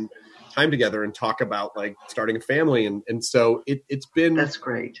really spend time together and talk about, like, starting a family. And so it's been, that's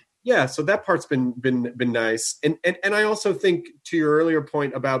great. Yeah. So that part's been nice. And I also think, to your earlier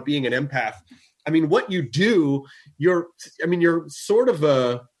point about being an empath, I mean, what you do, you're sort of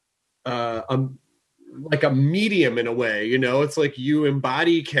like a medium in a way, it's like you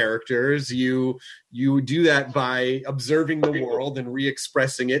embody characters. You do that by observing the world and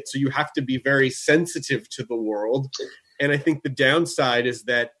re-expressing it. So you have to be very sensitive to the world. And I think the downside is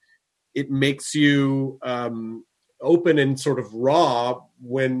that it makes you open and sort of raw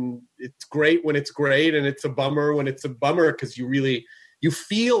when it's great, and it's a bummer when it's a bummer, because you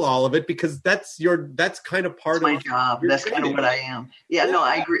feel all of it, because that's kind of part of my job. That's kind of what I am. Yeah, no,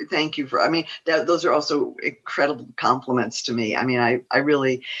 I agree. Thank you those are also incredible compliments to me. I mean, I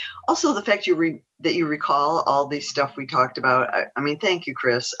really, also the fact that you recall all the stuff we talked about. I mean, thank you,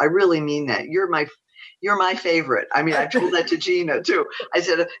 Chris. I really mean that. You're my favorite. I mean, I told that to Gina too. I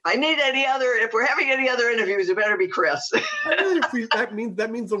said, if we're having any other interviews, it better be Chris. that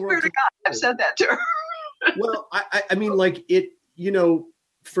means the world. I've said that to her. Well, I mean, like, it,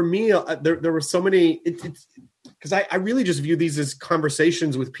 for me, there were so many, it's because I really just view these as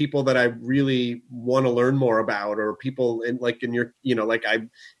conversations with people that I really want to learn more about, or people in your, like, I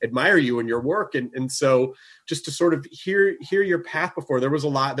admire you and your work. And so just to sort of hear your path before, there were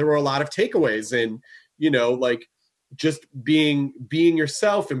a lot of takeaways, and, like, just being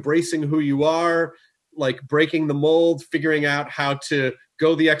yourself, embracing who you are, like, breaking the mold, figuring out how to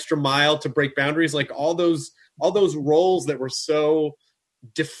go the extra mile to break boundaries, like all those roles that were so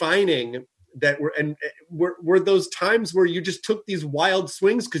defining, that were those times where you just took these wild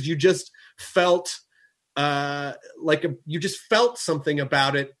swings because you just felt you just felt something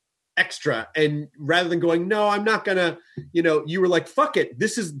about it extra. And rather than going, no, I'm not gonna, you were like, fuck it,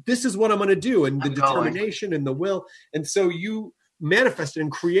 this is what I'm gonna do, and the determination and the will. And so you manifested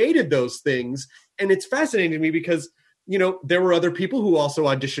and created those things. And it's fascinating to me because there were other people who also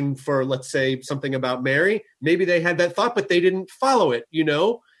auditioned for, let's say, something about Mary. Maybe they had that thought, but they didn't follow it,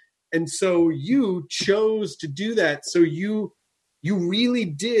 And so you chose to do that. So you really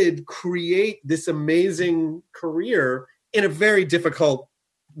did create this amazing career in a very difficult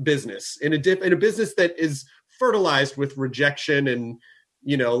business, in a business that is fertilized with rejection and,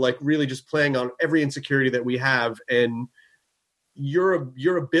 you know, like really just playing on every insecurity that we have. And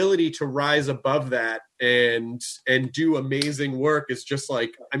your ability to rise above that and do amazing work is just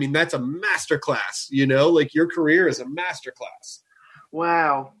like, I mean, that's a masterclass, you know, like your career is a masterclass.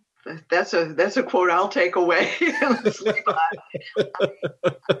 Wow. That's a quote I'll take away and sleep on.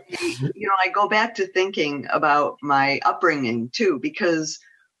 You know, I go back to thinking about my upbringing too, because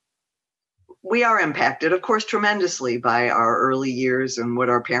we are impacted, of course, tremendously by our early years and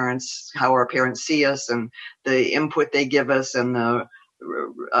how our parents see us and the input they give us and the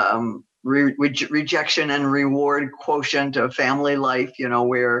rejection and reward quotient of family life, you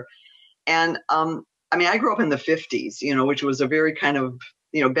know, I grew up in the 50s, you know, which was a very kind of,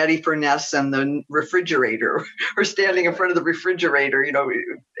 you know, Betty Furness and the refrigerator, or standing in front of the refrigerator, you know,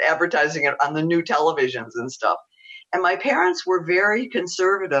 advertising it on the new televisions and stuff. And my parents were very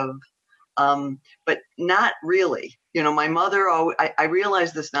conservative, but not really. You know, my mother, I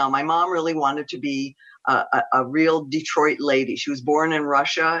realize this now, my mom really wanted to be a real Detroit lady. She was born in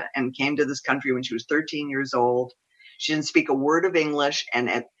Russia and came to this country when she was 13 years old. She didn't speak a word of English, and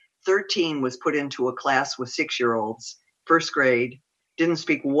at 13 was put into a class with 6-year-olds, first grade. Didn't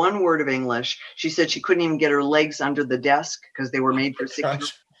speak one word of English. She said she couldn't even get her legs under the desk because they were made for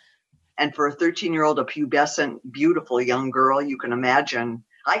 6-year-olds. And for a 13-year-old, a pubescent, beautiful young girl, you can imagine.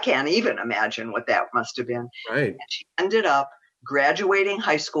 I can't even imagine what that must have been. Right. And she ended up graduating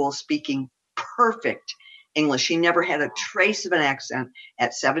high school speaking perfect English. She never had a trace of an accent.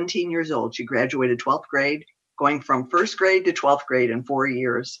 At 17 years old, she graduated 12th grade, going from first grade to 12th grade in 4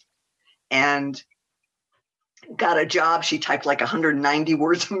 years. And got a job. She typed like 190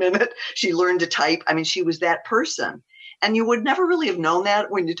 words a minute. She learned to type. I mean, she was that person. And you would never really have known that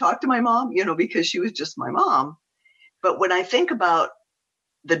when you talk to my mom, you know, because she was just my mom. But when I think about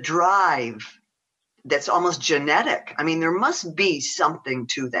the drive that's almost genetic, I mean, there must be something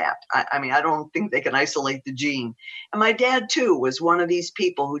to that. I mean, I don't think they can isolate the gene. And my dad, too, was one of these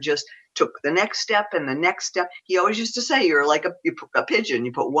people who just took the next step and the next step. He always used to say, you're like a pigeon.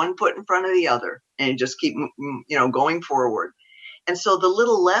 You put one foot in front of the other and you just keep, you know, going forward. And so the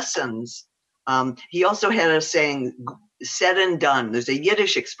little lessons, he also had a saying, said and done. There's a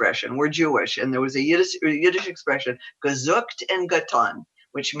Yiddish expression. We're Jewish. And there was a Yiddish expression, gezucht and getan,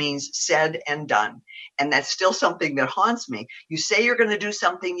 which means said and done. And that's still something that haunts me. You say you're going to do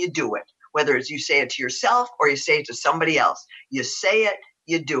something, you do it. Whether it's you say it to yourself or you say it to somebody else. You say it,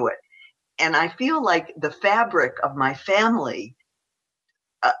 you do it. And I feel like the fabric of my family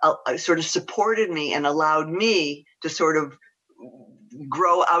sort of supported me and allowed me to sort of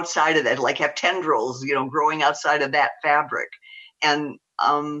grow outside of that, like have tendrils, you know, growing outside of that fabric. And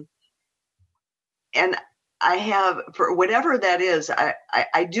I have, for whatever that is,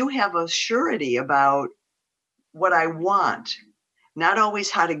 I do have a surety about what I want, not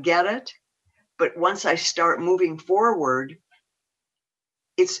always how to get it, but once I start moving forward,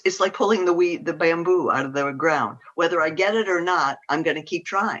 it's like pulling the bamboo out of the ground. Whether I get it or not, I'm going to keep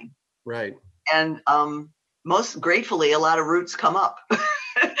trying. Right. And most gratefully, a lot of roots come up.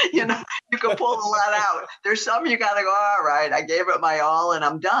 You know, you can pull a lot out. There's some you got to go, all right, I gave it my all and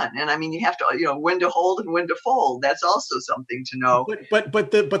I'm done. And I mean, you have to, you know, when to hold and when to fold. That's also something to know. But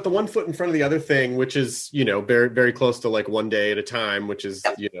the one foot in front of the other thing, which is, you know, very, very close to like one day at a time, which is,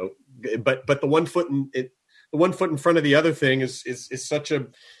 yep. You know, but the one foot in front of the other thing is such a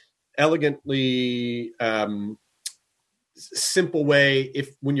elegantly simple way,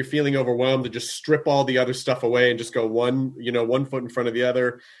 when you're feeling overwhelmed, to just strip all the other stuff away and just go one foot in front of the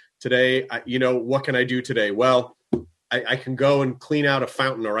other. Today, what can I do today? Well, I can go and clean out a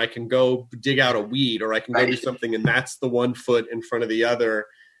fountain, or I can go dig out a weed, or I can go do something, and that's the one foot in front of the other.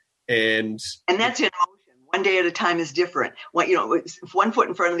 And that's in motion. One day at a time is different. One foot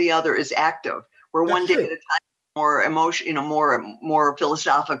in front of the other is active, where one day at a time more emotion, more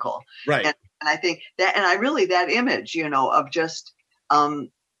philosophical. Right. And I think that, and I really, that image, of just, I've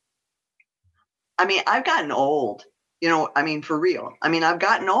gotten old, for real. I've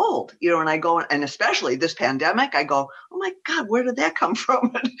gotten old, and I go, and especially this pandemic, I go, oh my God, where did that come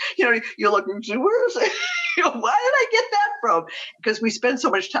from? And, you look, where is it? Why did I get that from? Because I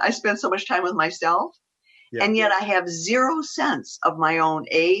spend so much time with myself. Yeah. And yet I have zero sense of my own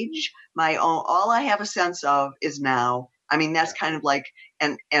age, all I have a sense of is now. That's kind of like,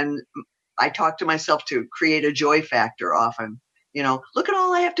 and I talk to myself to create a joy factor often. Look at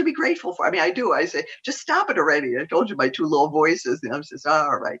all I have to be grateful for. I do. I say, just stop it already. I told you my two little voices. And I'm just,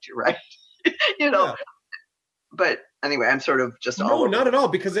 all right, you're right. Yeah. But anyway, I'm sort of just not at all,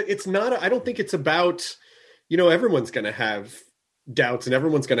 because it's not. I don't think it's about. Everyone's going to have doubts, and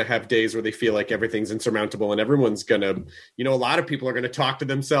everyone's going to have days where they feel like everything's insurmountable, and everyone's going to, a lot of people are going to talk to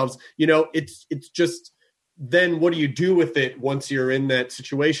themselves. It's just, then what do you do with it once you're in that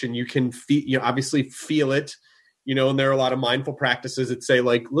situation? You can obviously feel it, and there are a lot of mindful practices that say,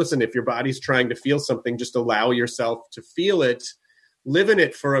 like, listen, if your body's trying to feel something, just allow yourself to feel it, live in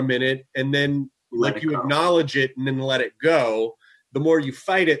it for a minute, and then acknowledge it and then let it go. The more you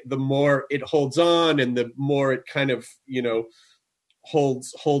fight it, the more it holds on, and the more it kind of,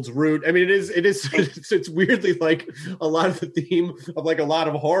 holds root. I mean, it's weirdly like a lot of the theme of like a lot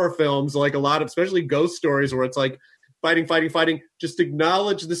of horror films, like a lot of, especially ghost stories, where it's like fighting, just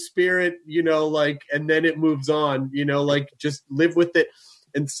acknowledge the spirit, and then it moves on, just live with it.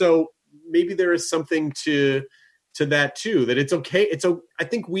 And so maybe there is something to that too, that it's okay. I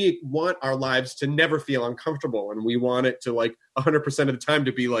think we want our lives to never feel uncomfortable, and we want it to, like, 100% of the time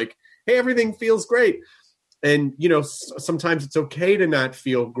to be like, hey, everything feels great. And, sometimes it's okay to not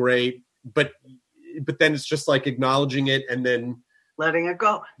feel great, but then it's just like acknowledging it and then letting it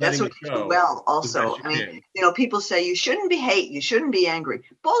go. That's what you do well also. I mean, people say you shouldn't be hate, you shouldn't be angry.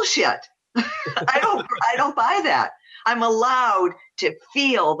 Bullshit. I don't buy that. I'm allowed to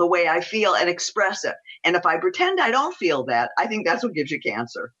feel the way I feel and express it. And if I pretend I don't feel that, I think that's what gives you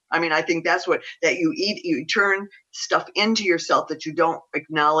cancer. I mean, I think that's that you eat, you turn stuff into yourself that you don't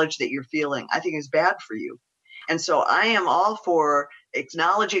acknowledge that you're feeling. I think is bad for you. And so I am all for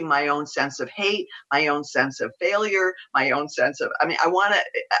acknowledging my own sense of hate, my own sense of failure, my own sense of,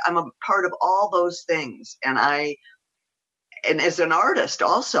 I'm a part of all those things. And as an artist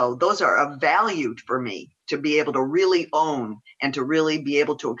also, those are valued for me to be able to really own and to really be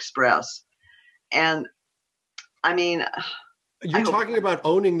able to express. And I mean, you're talking about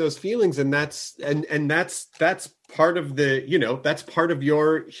owning those feelings, and that's part of that's part of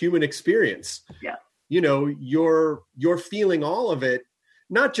your human experience. Yeah. You're feeling all of it,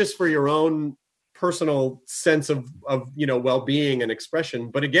 not just for your own personal sense of well-being and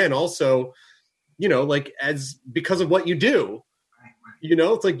expression, but again, also, because of what you do,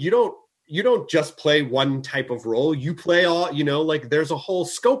 it's like you don't just play one type of role. You play all, there's a whole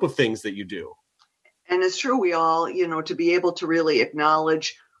scope of things that you do. And it's true. We all, to be able to really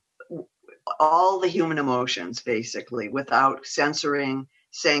acknowledge all the human emotions, basically, without censoring,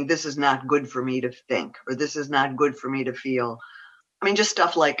 saying this is not good for me to think, or this is not good for me to feel. I mean, just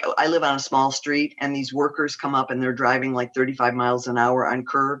stuff like, I live on a small street and these workers come up and they're driving like 35 miles an hour on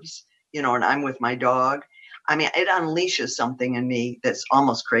curbs, and I'm with my dog. I mean, it unleashes something in me that's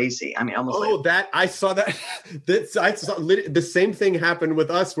almost crazy. I mean, almost. I saw that. I saw the same thing happen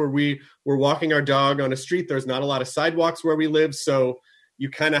with us, where we were walking our dog on a street. There's not a lot of sidewalks where we live, so you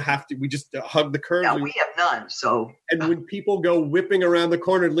kind of have to. We just hug the curb. Yeah, we have none. So. And when people go whipping around the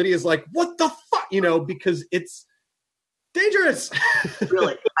corner, Lydia's like, "What the fuck?" Because it's dangerous.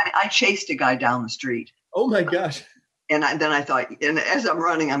 Really, I chased a guy down the street. Oh my gosh. And then I thought, and as I'm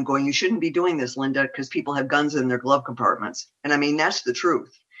running, I'm going, you shouldn't be doing this, Linda, because people have guns in their glove compartments. And I mean, that's the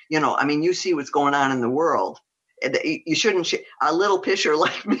truth. You see what's going on in the world. You shouldn't, a little pisher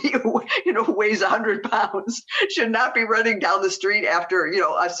like me, who weighs 100 pounds, should not be running down the street after,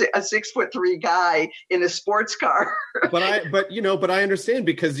 a 6'3" guy in a sports car. But I understand,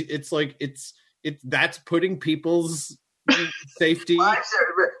 because it's like, that's putting people's safety.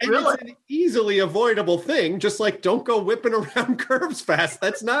 Really? It's an easily avoidable thing. Just like, don't go whipping around curbs fast.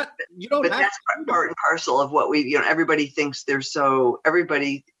 That's not, you don't but have that's part and parcel of what we, everybody thinks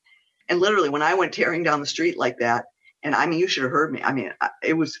everybody. And literally when I went tearing down the street like that, and I mean, you should have heard me. I mean,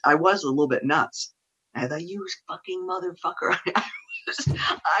 I was a little bit nuts. I thought, you fucking motherfucker.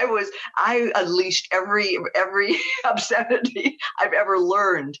 I unleashed every obscenity I've ever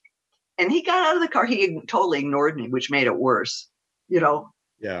learned. And he got out of the car. He totally ignored me, which made it worse,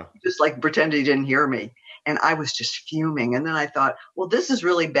 Yeah. Just like pretend he didn't hear me. And I was just fuming. And then I thought, well, this is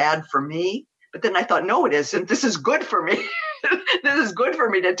really bad for me. But then I thought, no, it isn't. This is good for me. This is good for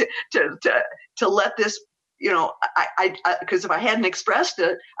me to let this, because if I hadn't expressed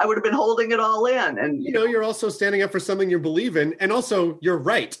it, I would have been holding it all in. And you're also standing up for something you believe in, and also you're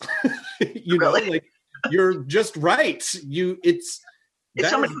right. Really? You're just right. If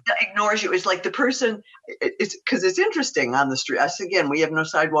somebody ignores you, it's like the person, it's because it's interesting on the street. Again, we have no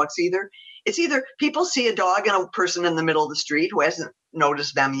sidewalks either. It's either people see a dog and a person in the middle of the street who hasn't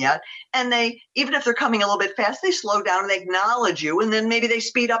noticed them yet, and they, even if they're coming a little bit fast, they slow down and they acknowledge you, and then maybe they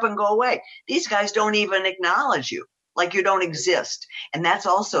speed up and go away. These guys don't even acknowledge you, like you don't exist. And that's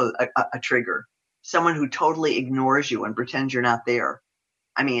also a trigger. Someone who totally ignores you and pretends you're not there.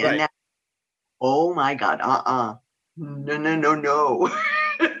 I mean, right. Oh my God, No.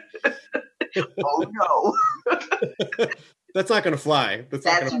 Oh no. That's not going to fly. That's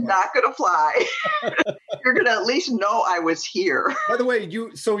not going to fly. You're going to at least know I was here. By the way,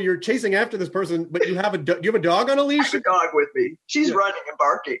 you're chasing after this person, but you have a dog on a leash? I have a dog with me. She's running and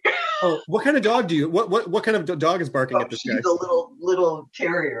barking. Oh, what kind of dog do you? What kind of dog is barking at this guy? She's a little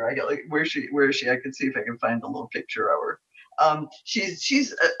terrier. Where is she? I can see if I can find a little picture of her.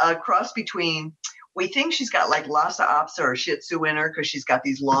 She's a cross between. We think she's got like Lhasa Apso or Shih Tzu in her because she's got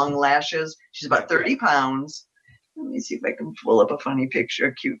these long lashes. She's about 30 pounds. Let me see if I can pull up a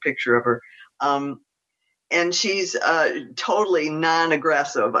cute picture of her. And she's totally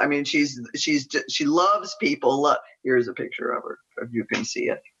non-aggressive. I mean, she loves people. Here's a picture of her, if you can see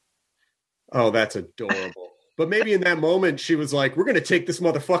it. Oh, that's adorable. But maybe in that moment, she was like, we're going to take this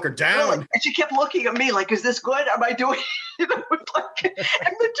motherfucker down. Really? And she kept looking at me like, is this good? Am I doing it? And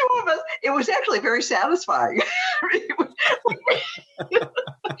the two of us, it was actually very satisfying.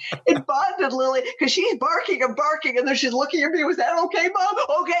 It bonded Lily because she's barking and barking. And then she's looking at me. Was that okay, Mom?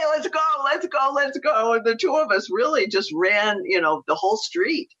 Okay, let's go. And the two of us really just ran, the whole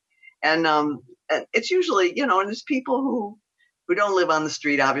street. And it's usually, and there's people who don't live on the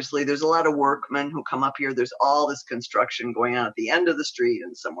street, obviously. There's a lot of workmen who come up here. There's all this construction going on at the end of the street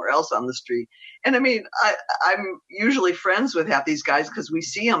and somewhere else on the street. And I mean, I'm usually friends with half these guys because we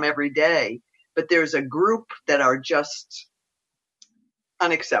see them every day. But there's a group that are just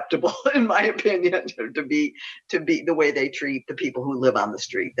unacceptable, in my opinion, to be the way they treat the people who live on the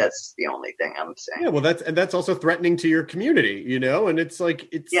street. That's the only thing I'm saying. Yeah, well, that's also threatening to your community, and it's like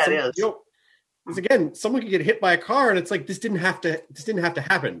it is. Because again, someone could get hit by a car, and it's like this didn't have to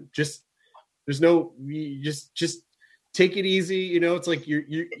happen. Just take it easy. It's like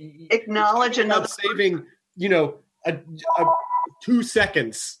you acknowledge another saving. 2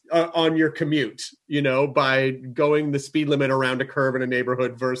 seconds on your commute. By going the speed limit around a curve in a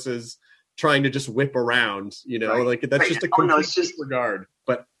neighborhood versus trying to just whip around. Right. Like that's just a complete disregard.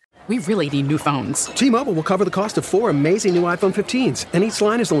 But we really need new phones. T-Mobile will cover the cost of 4 amazing new iPhone 15s, and each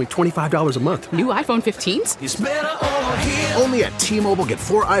line is only $25 a month. New iPhone 15s? It's better over here. Only at T-Mobile, get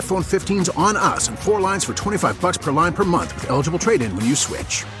 4 iPhone 15s on us and 4 lines for $25 per line per month with eligible trade-in when you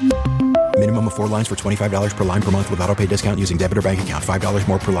switch. Minimum of 4 lines for $25 per line per month with autopay discount using debit or bank account. $5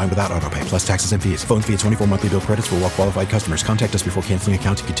 more per line without autopay, plus taxes and fees. Phone fee at 24 monthly bill credits for well-qualified customers. Contact us before canceling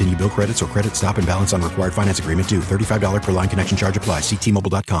account to continue bill credits or credit stop and balance on required finance agreement due. $35 per line connection charge applies. See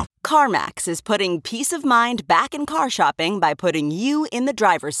T-Mobile.com. CarMax is putting peace of mind back in car shopping by putting you in the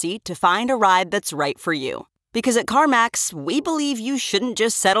driver's seat to find a ride that's right for you. Because at CarMax, we believe you shouldn't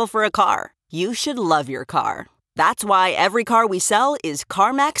just settle for a car. You should love your car. That's why every car we sell is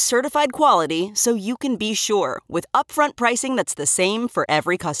CarMax certified quality, so you can be sure with upfront pricing that's the same for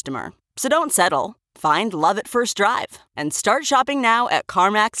every customer. So don't settle. Find love at first drive and start shopping now at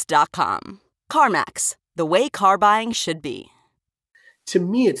CarMax.com. CarMax, the way car buying should be. To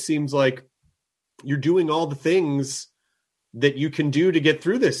me, it seems like you're doing all the things that you can do to get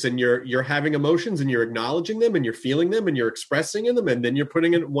through this, and you're having emotions and you're acknowledging them and you're feeling them and you're expressing them, and then you're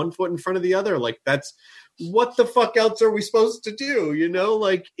putting it one foot in front of the other. Like, that's what the fuck else are we supposed to do?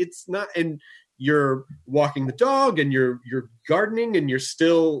 Like, it's not, and you're walking the dog and you're gardening and you're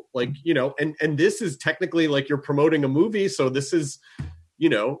still like, and this is technically like you're promoting a movie. So this is,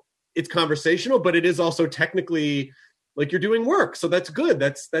 it's conversational, but it is also technically like you're doing work. So that's good.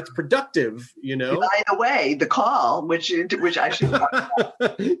 That's productive, By the way, The Call, which I should talk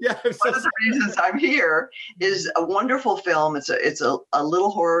about. Yeah, one of the reasons I'm here is a wonderful film. It's a little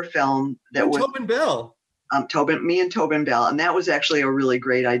horror film that was Tobin Bell. Me and Tobin Bell. And that was actually a really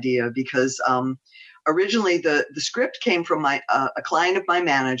great idea because originally the script came from a client of my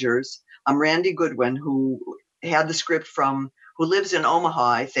manager's, Randy Goodwin, who had the script who lives in Omaha,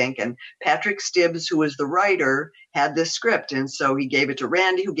 I think. And Patrick Stibbs, who was the writer, had this script. And so he gave it to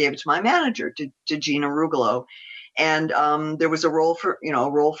Randy, who gave it to my manager, to Gina Rugolo. And there was a role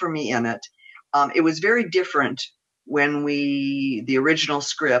for me in it. It was very different when the original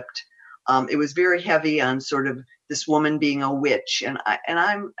script, it was very heavy on sort of this woman being a witch. And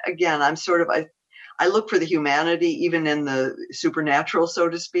I'm sort of, I look for the humanity, even in the supernatural, so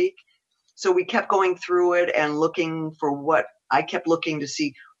to speak. So we kept going through it and looking for I kept looking to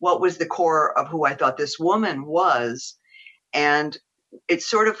see what was the core of who I thought this woman was. And it's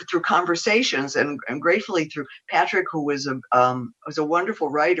sort of through conversations and gratefully through Patrick, who was a wonderful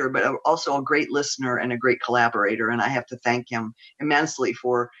writer, but also a great listener and a great collaborator. And I have to thank him immensely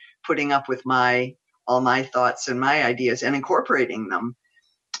for putting up with all my thoughts and my ideas and incorporating them.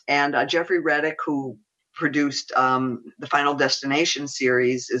 And Jeffrey Reddick, who produced the Final Destination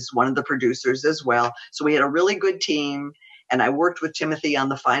series, is one of the producers as well. So we had a really good team. And I worked with Timothy on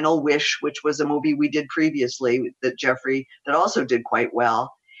The Final Wish, which was a movie we did previously that also did quite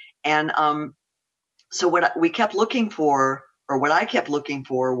well. And so what I kept looking for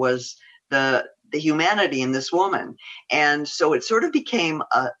was the humanity in this woman. And so it sort of became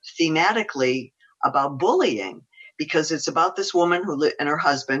thematically about bullying, because it's about this woman and her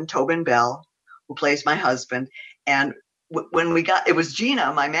husband, Tobin Bell, who plays my husband. And when it was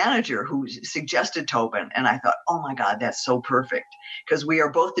Gina, my manager, who suggested Tobin. And I thought, oh my God, that's so perfect. Because we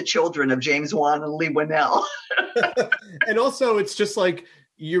are both the children of James Wan and Leigh Whannell. And also it's just like,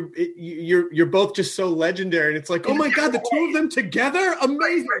 you're both just so legendary, and it's like, oh my God, the two of them together,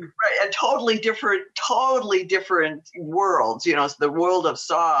 amazing. Right. And totally different worlds. So the world of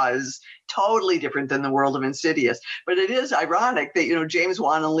Saw is totally different than the world of Insidious. But it is ironic that James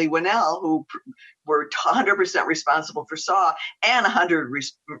Wan and Leigh Whannell, who were 100% responsible for Saw and 100%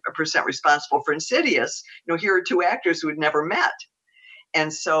 responsible for Insidious, here are two actors who had never met.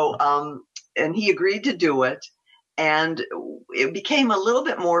 And so, and he agreed to do it. And it became a little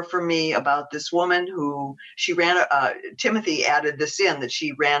bit more for me about this woman who Timothy added this in, that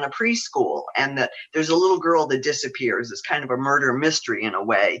she ran a preschool, and that there's a little girl that disappears. It's kind of a murder mystery in a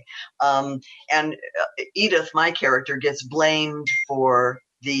way. And Edith, my character, gets blamed for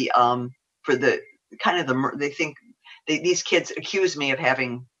they think these kids accuse me of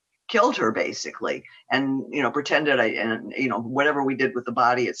having killed her, basically, and, pretended whatever we did with the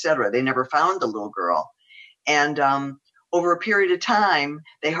body, etc. They never found the little girl. And over a period of time,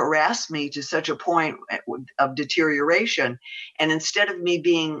 they harassed me to such a point of deterioration. And instead of me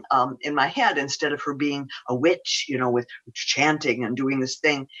being in my head, instead of her being a witch, with chanting and doing this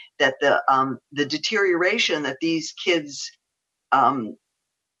thing, that the deterioration that these kids, the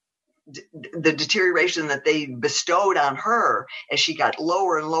deterioration that they bestowed on her as she got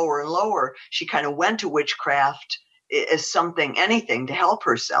lower and lower and lower, she kind of went to witchcraft as anything to help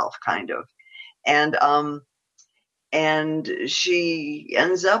herself, kind of. And she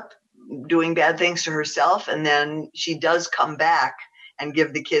ends up doing bad things to herself, and then she does come back and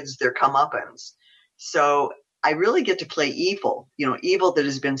give the kids their comeuppance. So I really get to play evil, evil that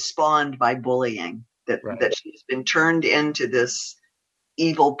has been spawned by bullying, that she's been turned into this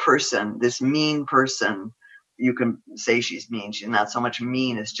evil person, this mean person. You can say she's mean. She's not so much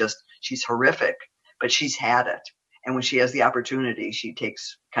mean as just she's horrific, but she's had it. And when she has the opportunity, she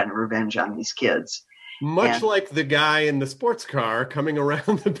takes kind of revenge on these kids. Much like the guy in the sports car coming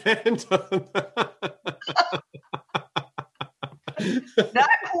around the bend. Not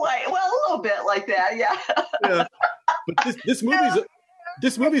quite. Well, a little bit like that, yeah. Yeah. But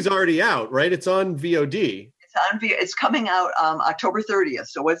this movie's already out, right? It's on VOD. It's coming out October 30th.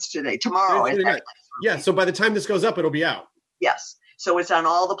 So what's today? Tomorrow. Yeah. So by the time this goes up, it'll be out. Yes. So it's on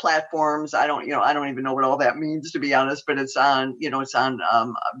all the platforms. I don't even know what all that means, to be honest, but it's on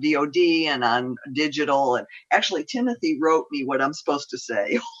VOD and on digital. And actually, Timothy wrote me what I'm supposed to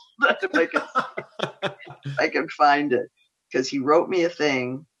say. If I can find it, because he wrote me a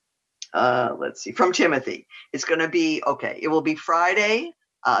thing. Let's see, from Timothy. It's going to be, it will be Friday,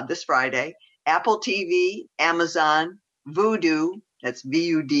 this Friday, Apple TV, Amazon, Vudu, that's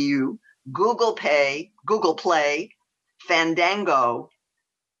VUDU, Google Play, Fandango,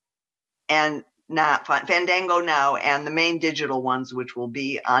 and Fandango Now, and the main digital ones, which will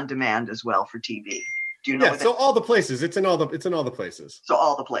be on demand as well for TV. Do you know? Yeah, so all the places. It's in all the places. So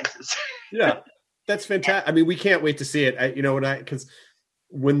all the places. Yeah, that's fantastic. I mean, we can't wait to see it. Because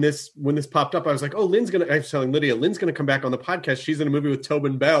when this popped up, I was like, oh, I was telling Lydia, Lynn's going to come back on the podcast. She's in a movie with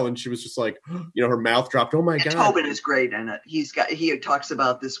Tobin Bell. And she was just like, her mouth dropped. Oh my God. Tobin is great in it. He talks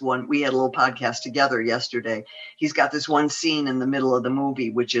about this one. We had a little podcast together yesterday. He's got this one scene in the middle of the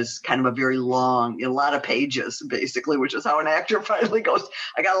movie, which is kind of a very long, a lot of pages, basically, which is how an actor finally goes,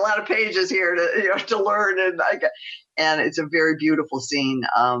 I got a lot of pages here to learn. And it's a very beautiful scene.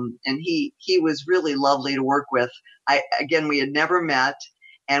 And he was really lovely to work with. We had never met.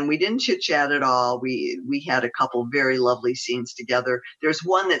 And we didn't chit-chat at all. We had a couple very lovely scenes together. There's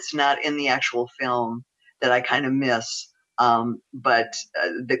one that's not in the actual film that I kind of miss, but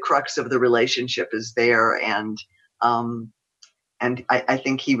the crux of the relationship is there, and I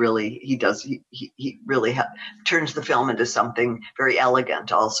think he really turns the film into something very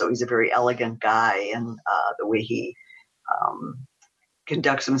elegant. Also, he's a very elegant guy, and the way he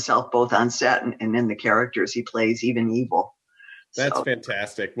conducts himself both on set and in the characters he plays, even evil. That's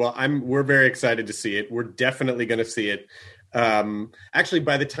fantastic. Well, we're very excited to see it. We're definitely going to see it. Actually,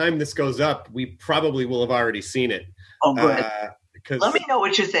 by the time this goes up, we probably will have already seen it. Oh, good. Let me know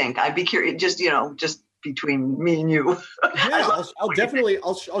what you think. I'd be curious. Just between me and you. Yeah,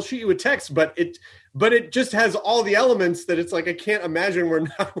 I'll shoot you a text, but it just has all the elements that it's like I can't imagine we're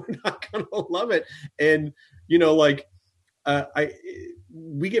not gonna love it. And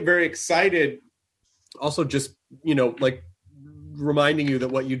we get very excited. Also, just like reminding you that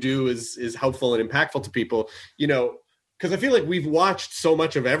what you do is helpful and impactful to people. Because I feel like we've watched so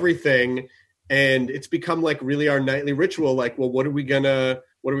much of everything, and it's become like really our nightly ritual. Like, well, what are we gonna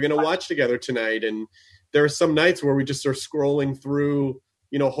watch together tonight? And there are some nights where we just are scrolling through,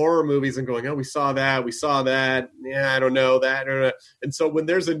 horror movies and going, oh, we saw that. Yeah, I don't know that. And so when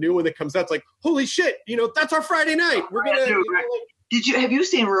there's a new one that comes out, it's like, holy shit, that's our Friday night. We're gonna. Have you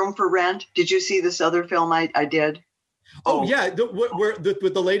seen Room for Rent? Did you see this other film I did? Oh yeah,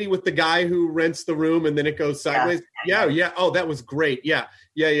 with the lady with the guy who rents the room and then it goes sideways. Yeah. Oh, that was great. Yeah.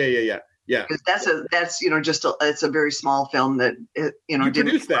 Because that's it's a very small film that You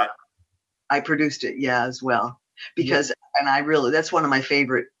produced that. I produced it, as well. Because and that's one of my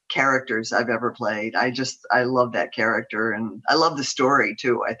favorite characters I've ever played. I love that character, and I love the story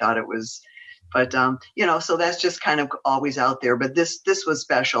too. I thought it was. But, so that's just kind of always out there. But this was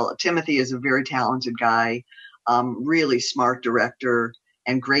special. Timothy is a very talented guy, really smart director,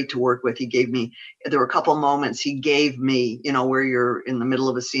 and great to work with. There were a couple moments he gave me, where you're in the middle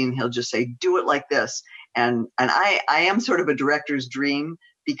of a scene, he'll just say, do it like this. And I am sort of a director's dream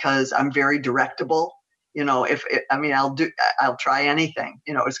because I'm very directable. I'll try anything.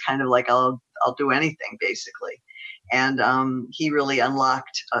 It's kind of like I'll do anything basically. And he really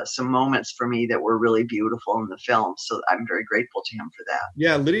unlocked some moments for me that were really beautiful in the film. So I'm very grateful to him for that.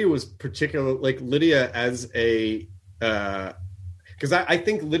 Yeah, Lydia was particular, like Lydia as a, because I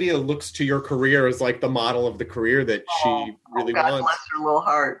think Lydia looks to your career as like the model of the career that she really God wants. Bless her little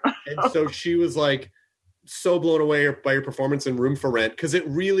heart. And so she was like so blown away by your performance in Room for Rent, because it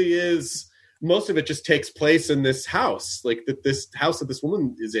really is. Most of it just takes place in this house, like this house that this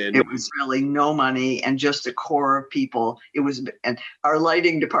woman is in. It was really no money and just a core of people. And our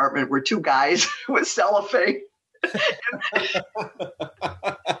lighting department were two guys with cellophane.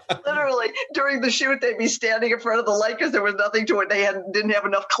 Literally, during the shoot, they'd be standing in front of the light because there was nothing to it. They didn't have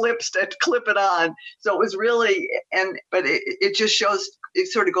enough clips to clip it on. So it was really, but it just shows.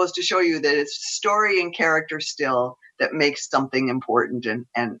 It sort of goes to show you that it's story and character still that makes something important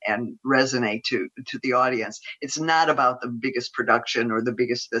and resonate to the audience. It's not about the biggest production or the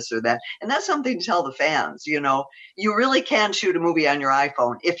biggest this or that. And that's something to tell the fans, you really can shoot a movie on your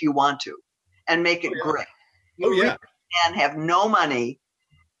iPhone if you want to and make it great. You really can have no money.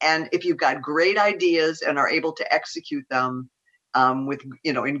 And if you've got great ideas and are able to execute them with,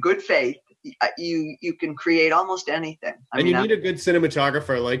 in good faith, you can create almost anything. You need a good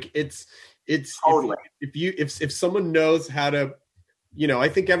cinematographer. Like it's totally. If someone knows how to, I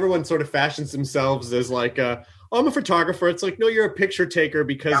think everyone sort of fashions themselves as like I'm a photographer. It's like, no, you're a picture taker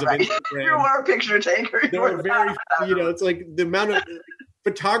because of Instagram. You are a picture taker. They're very, it's like the amount of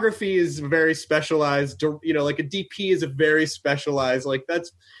photography is very specialized. Like a DP is a very specialized. Like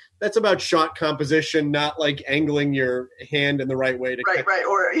that's about shot composition, not like angling your hand in the right way to right.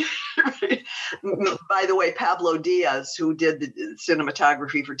 Or by the way, Pablo Diaz, who did the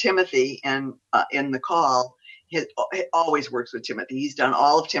cinematography for Timothy and in The Call, he always works with Timothy. He's done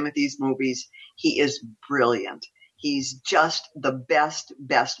all of Timothy's movies. He is brilliant. He's just the best.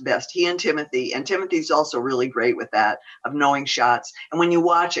 He and Timothy's also really great with that, of knowing shots. And when you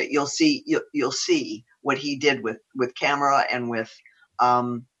watch it, you'll see what he did with camera and with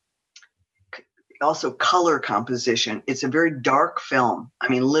also color composition. It's a very dark film. I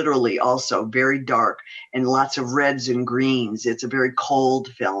mean, literally also very dark and lots of reds and greens. It's a very cold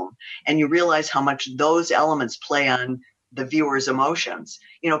film. And you realize how much those elements play on the viewer's emotions.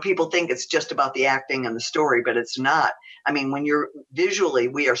 People think it's just about the acting and the story, but it's not. I mean, when you're visually,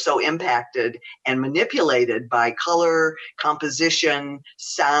 we are so impacted and manipulated by color, composition,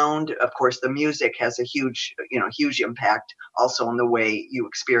 sound. Of course, the music has a huge impact also on the way you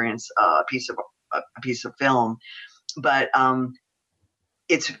experience a piece of film. But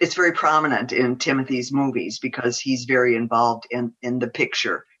it's very prominent in Timothy's movies because he's very involved in the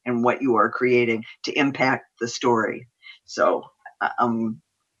picture and what you are creating to impact the story. So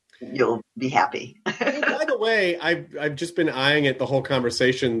you'll be happy. By the way, I've just been eyeing it the whole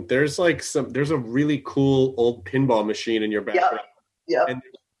conversation. There's a really cool old pinball machine in your background. Yep. And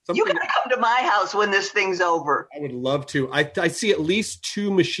you gotta come to my house when this thing's over. I would love to. I see at least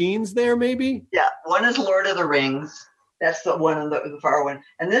two machines there, maybe. Yeah, one is Lord of the Rings. That's the one in the far one,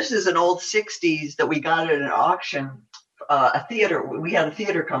 and this is an old '60s that we got at an auction. A theater. We had a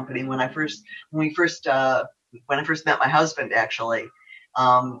theater company when I first met my husband, actually.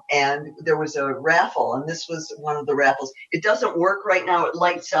 And there was a raffle, and this was one of the raffles. It doesn't work right now. It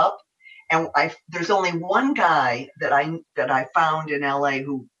lights up. And there's only one guy that I found in LA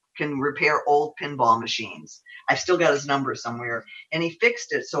who can repair old pinball machines. I've still got his number somewhere, and he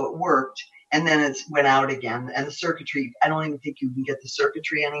fixed it so it worked. And then it went out again. And the circuitry, I don't even think you can get the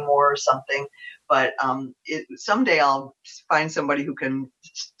circuitry anymore or something. But someday I'll find somebody who can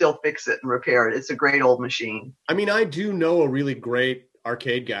still fix it and repair it. It's a great old machine. I mean, I do know a really great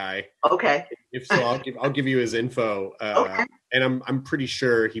arcade guy. Okay. If so, I'll give you his info. Okay. And I'm pretty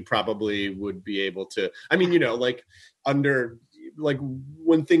sure he probably would be able to. I mean, like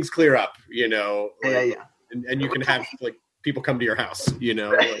when things clear up, yeah. And you can have like people come to your house,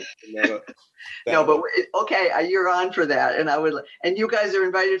 Right. No, but okay, you're on for that, and you guys are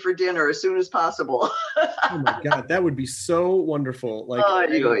invited for dinner as soon as possible. Oh my God, that would be so wonderful. Like,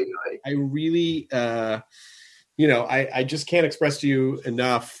 I really, I just can't express to you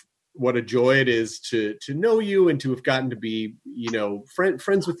enough what a joy it is to know you and to have gotten to be,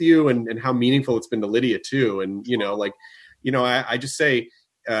 friends with you, and how meaningful it's been to Lydia too. And, I just say,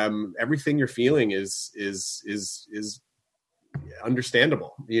 everything you're feeling is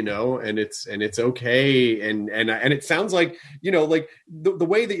understandable, and it's okay. And it sounds like, like the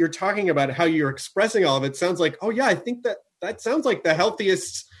way that you're talking about how you're expressing all of it sounds like, oh yeah, I think that sounds like the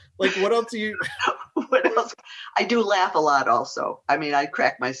healthiest. Like, what else do you? What else? I do laugh a lot also. I mean, I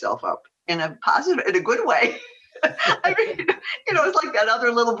crack myself up in a positive, in a good way. I mean, it's like that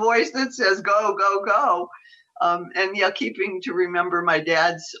other little voice that says, go, go, go. And yeah, keeping to remember my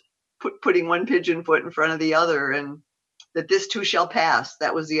dad's putting one pigeon foot in front of the other, and that this too shall pass.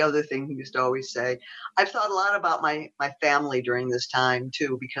 That was the other thing he used to always say. I've thought a lot about my family during this time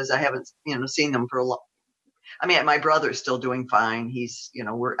too, because I haven't, seen them for a long. I mean, my brother's still doing fine. He's,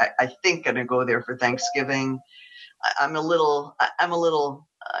 I think going to go there for Thanksgiving. I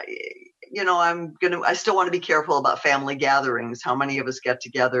still want to be careful about family gatherings, how many of us get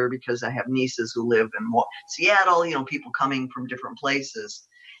together, because I have nieces who live in Seattle, people coming from different places,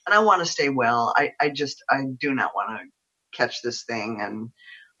 and I want to stay well. I do not want to catch this thing and,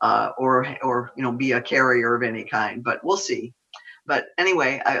 or be a carrier of any kind, but we'll see. But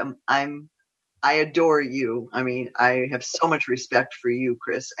anyway, I adore you. I mean, I have so much respect for you,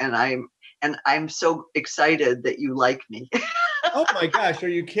 Chris, and I'm so excited that you like me. Oh my gosh, are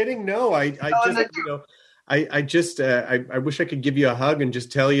you kidding? No, I wish I could give you a hug and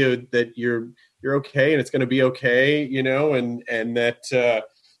just tell you that you're okay and it's going to be okay, and that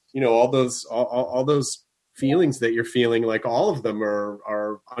all those feelings that you're feeling, like all of them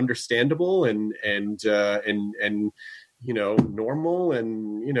are understandable and normal,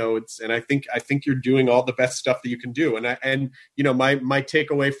 and and I think you're doing all the best stuff that you can do. And my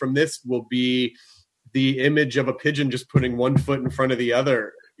takeaway from this will be the image of a pigeon just putting one foot in front of the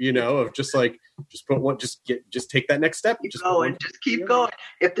other, of just take that next step. Just keep going.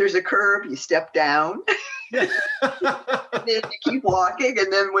 If there's a curve, you step down. And then you keep walking,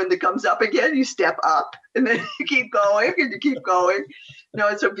 and then when it comes up again, you step up, and then you keep going, and you keep going.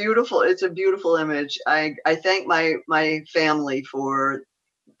 It's a beautiful image. I thank my family for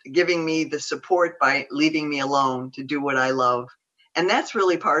giving me the support by leaving me alone to do what I love. And that's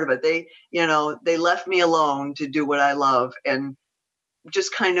really part of it. They left me alone to do what I love, and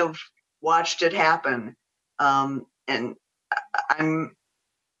just kind of watched it happen. And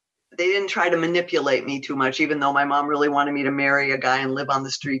they didn't try to manipulate me too much, even though my mom really wanted me to marry a guy and live on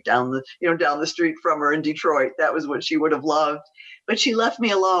the street down the street from her in Detroit. That was what she would have loved. But she left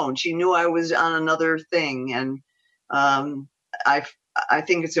me alone. She knew I was on another thing. And I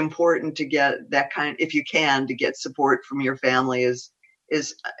think it's important to get that kind, if you can, to get support from your family is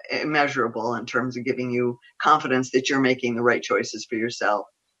immeasurable in terms of giving you confidence that you're making the right choices for yourself.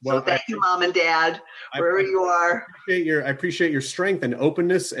 Well, so thank you, Mom and Dad, wherever you are. I appreciate your strength and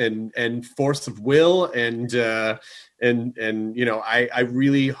openness and force of will, and I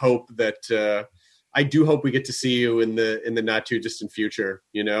really hope that I do hope we get to see you in the not too distant future.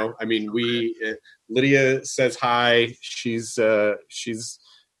 I mean, Lydia says hi. She's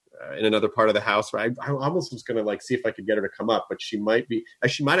in another part of the house. I almost was going to see if I could get her to come up, but she might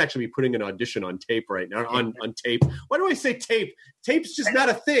actually be putting an audition on tape right now, on tape. Why do I say tape? Tape's just not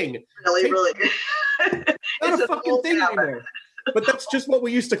a thing. Really. Not a fucking thing anymore. But that's just what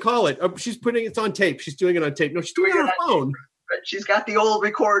we used to call it. It's on tape. She's doing it on tape. No, she's doing it on her phone. She's got the old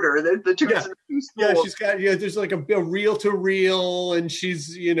recorder. The two. Yeah, she's got. There's like a reel to reel, and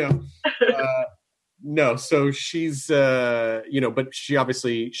she's no, so she's but she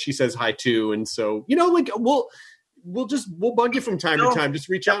obviously says hi too, and so we'll bug you from time to time. Just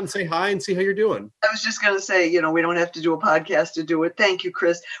reach out and say hi and see how you're doing. I was just going to say, we don't have to do a podcast to do it. Thank you,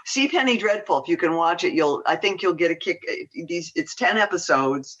 Chris. See Penny Dreadful. If you can watch it, I think you'll get a kick. It's 10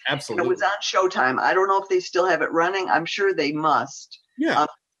 episodes. Absolutely. It was on Showtime. I don't know if they still have it running. I'm sure they must. Yeah.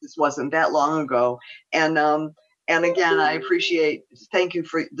 This wasn't that long ago. And again, I thank you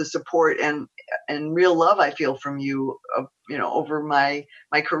for the support and real love I feel from you, over my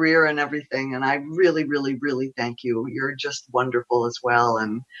career and everything. And I really, really, really thank you. You're just wonderful as well.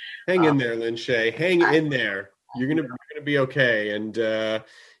 And hang in there, Lynn Shay. Hang in there. You're gonna be okay. And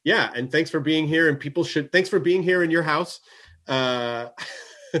and thanks for being here. And thanks for being here in your house. And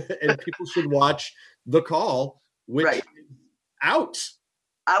people should watch The Call, which is out.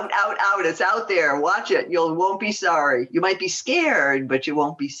 Out. It's out there. Watch it. You won't be sorry. You might be scared, but you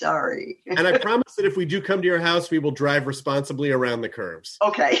won't be sorry. And I promise that if we do come to your house, we will drive responsibly around the curves.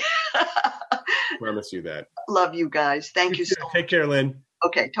 Okay. Promise you that. Love you guys. Thank you so much. Take care, Lynn.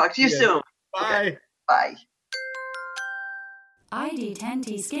 Okay. Talk to you soon. Bye. Okay. Bye.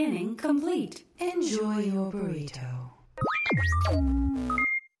 ID10T scanning complete. Enjoy your burrito.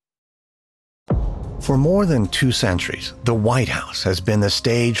 For more than 2 centuries, the White House has been the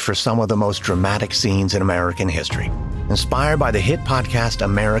stage for some of the most dramatic scenes in American history. Inspired by the hit podcast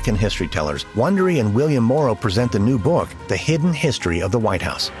American History Tellers, Wondery and William Morrow present the new book, The Hidden History of the White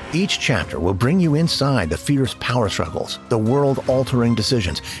House. Each chapter will bring you inside the fierce power struggles, the world-altering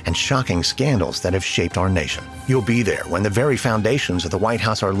decisions, and shocking scandals that have shaped our nation. You'll be there when the very foundations of the White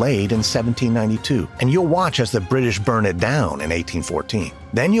House are laid in 1792, and you'll watch as the British burn it down in 1814.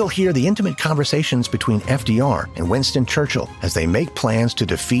 Then you'll hear the intimate conversations between FDR and Winston Churchill as they make plans to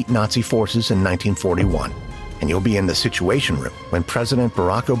defeat Nazi forces in 1941. And you'll be in the Situation Room when President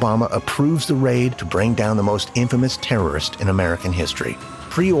Barack Obama approves the raid to bring down the most infamous terrorist in American history.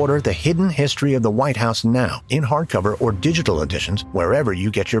 Pre-order The Hidden History of the White House now in hardcover or digital editions wherever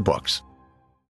you get your books.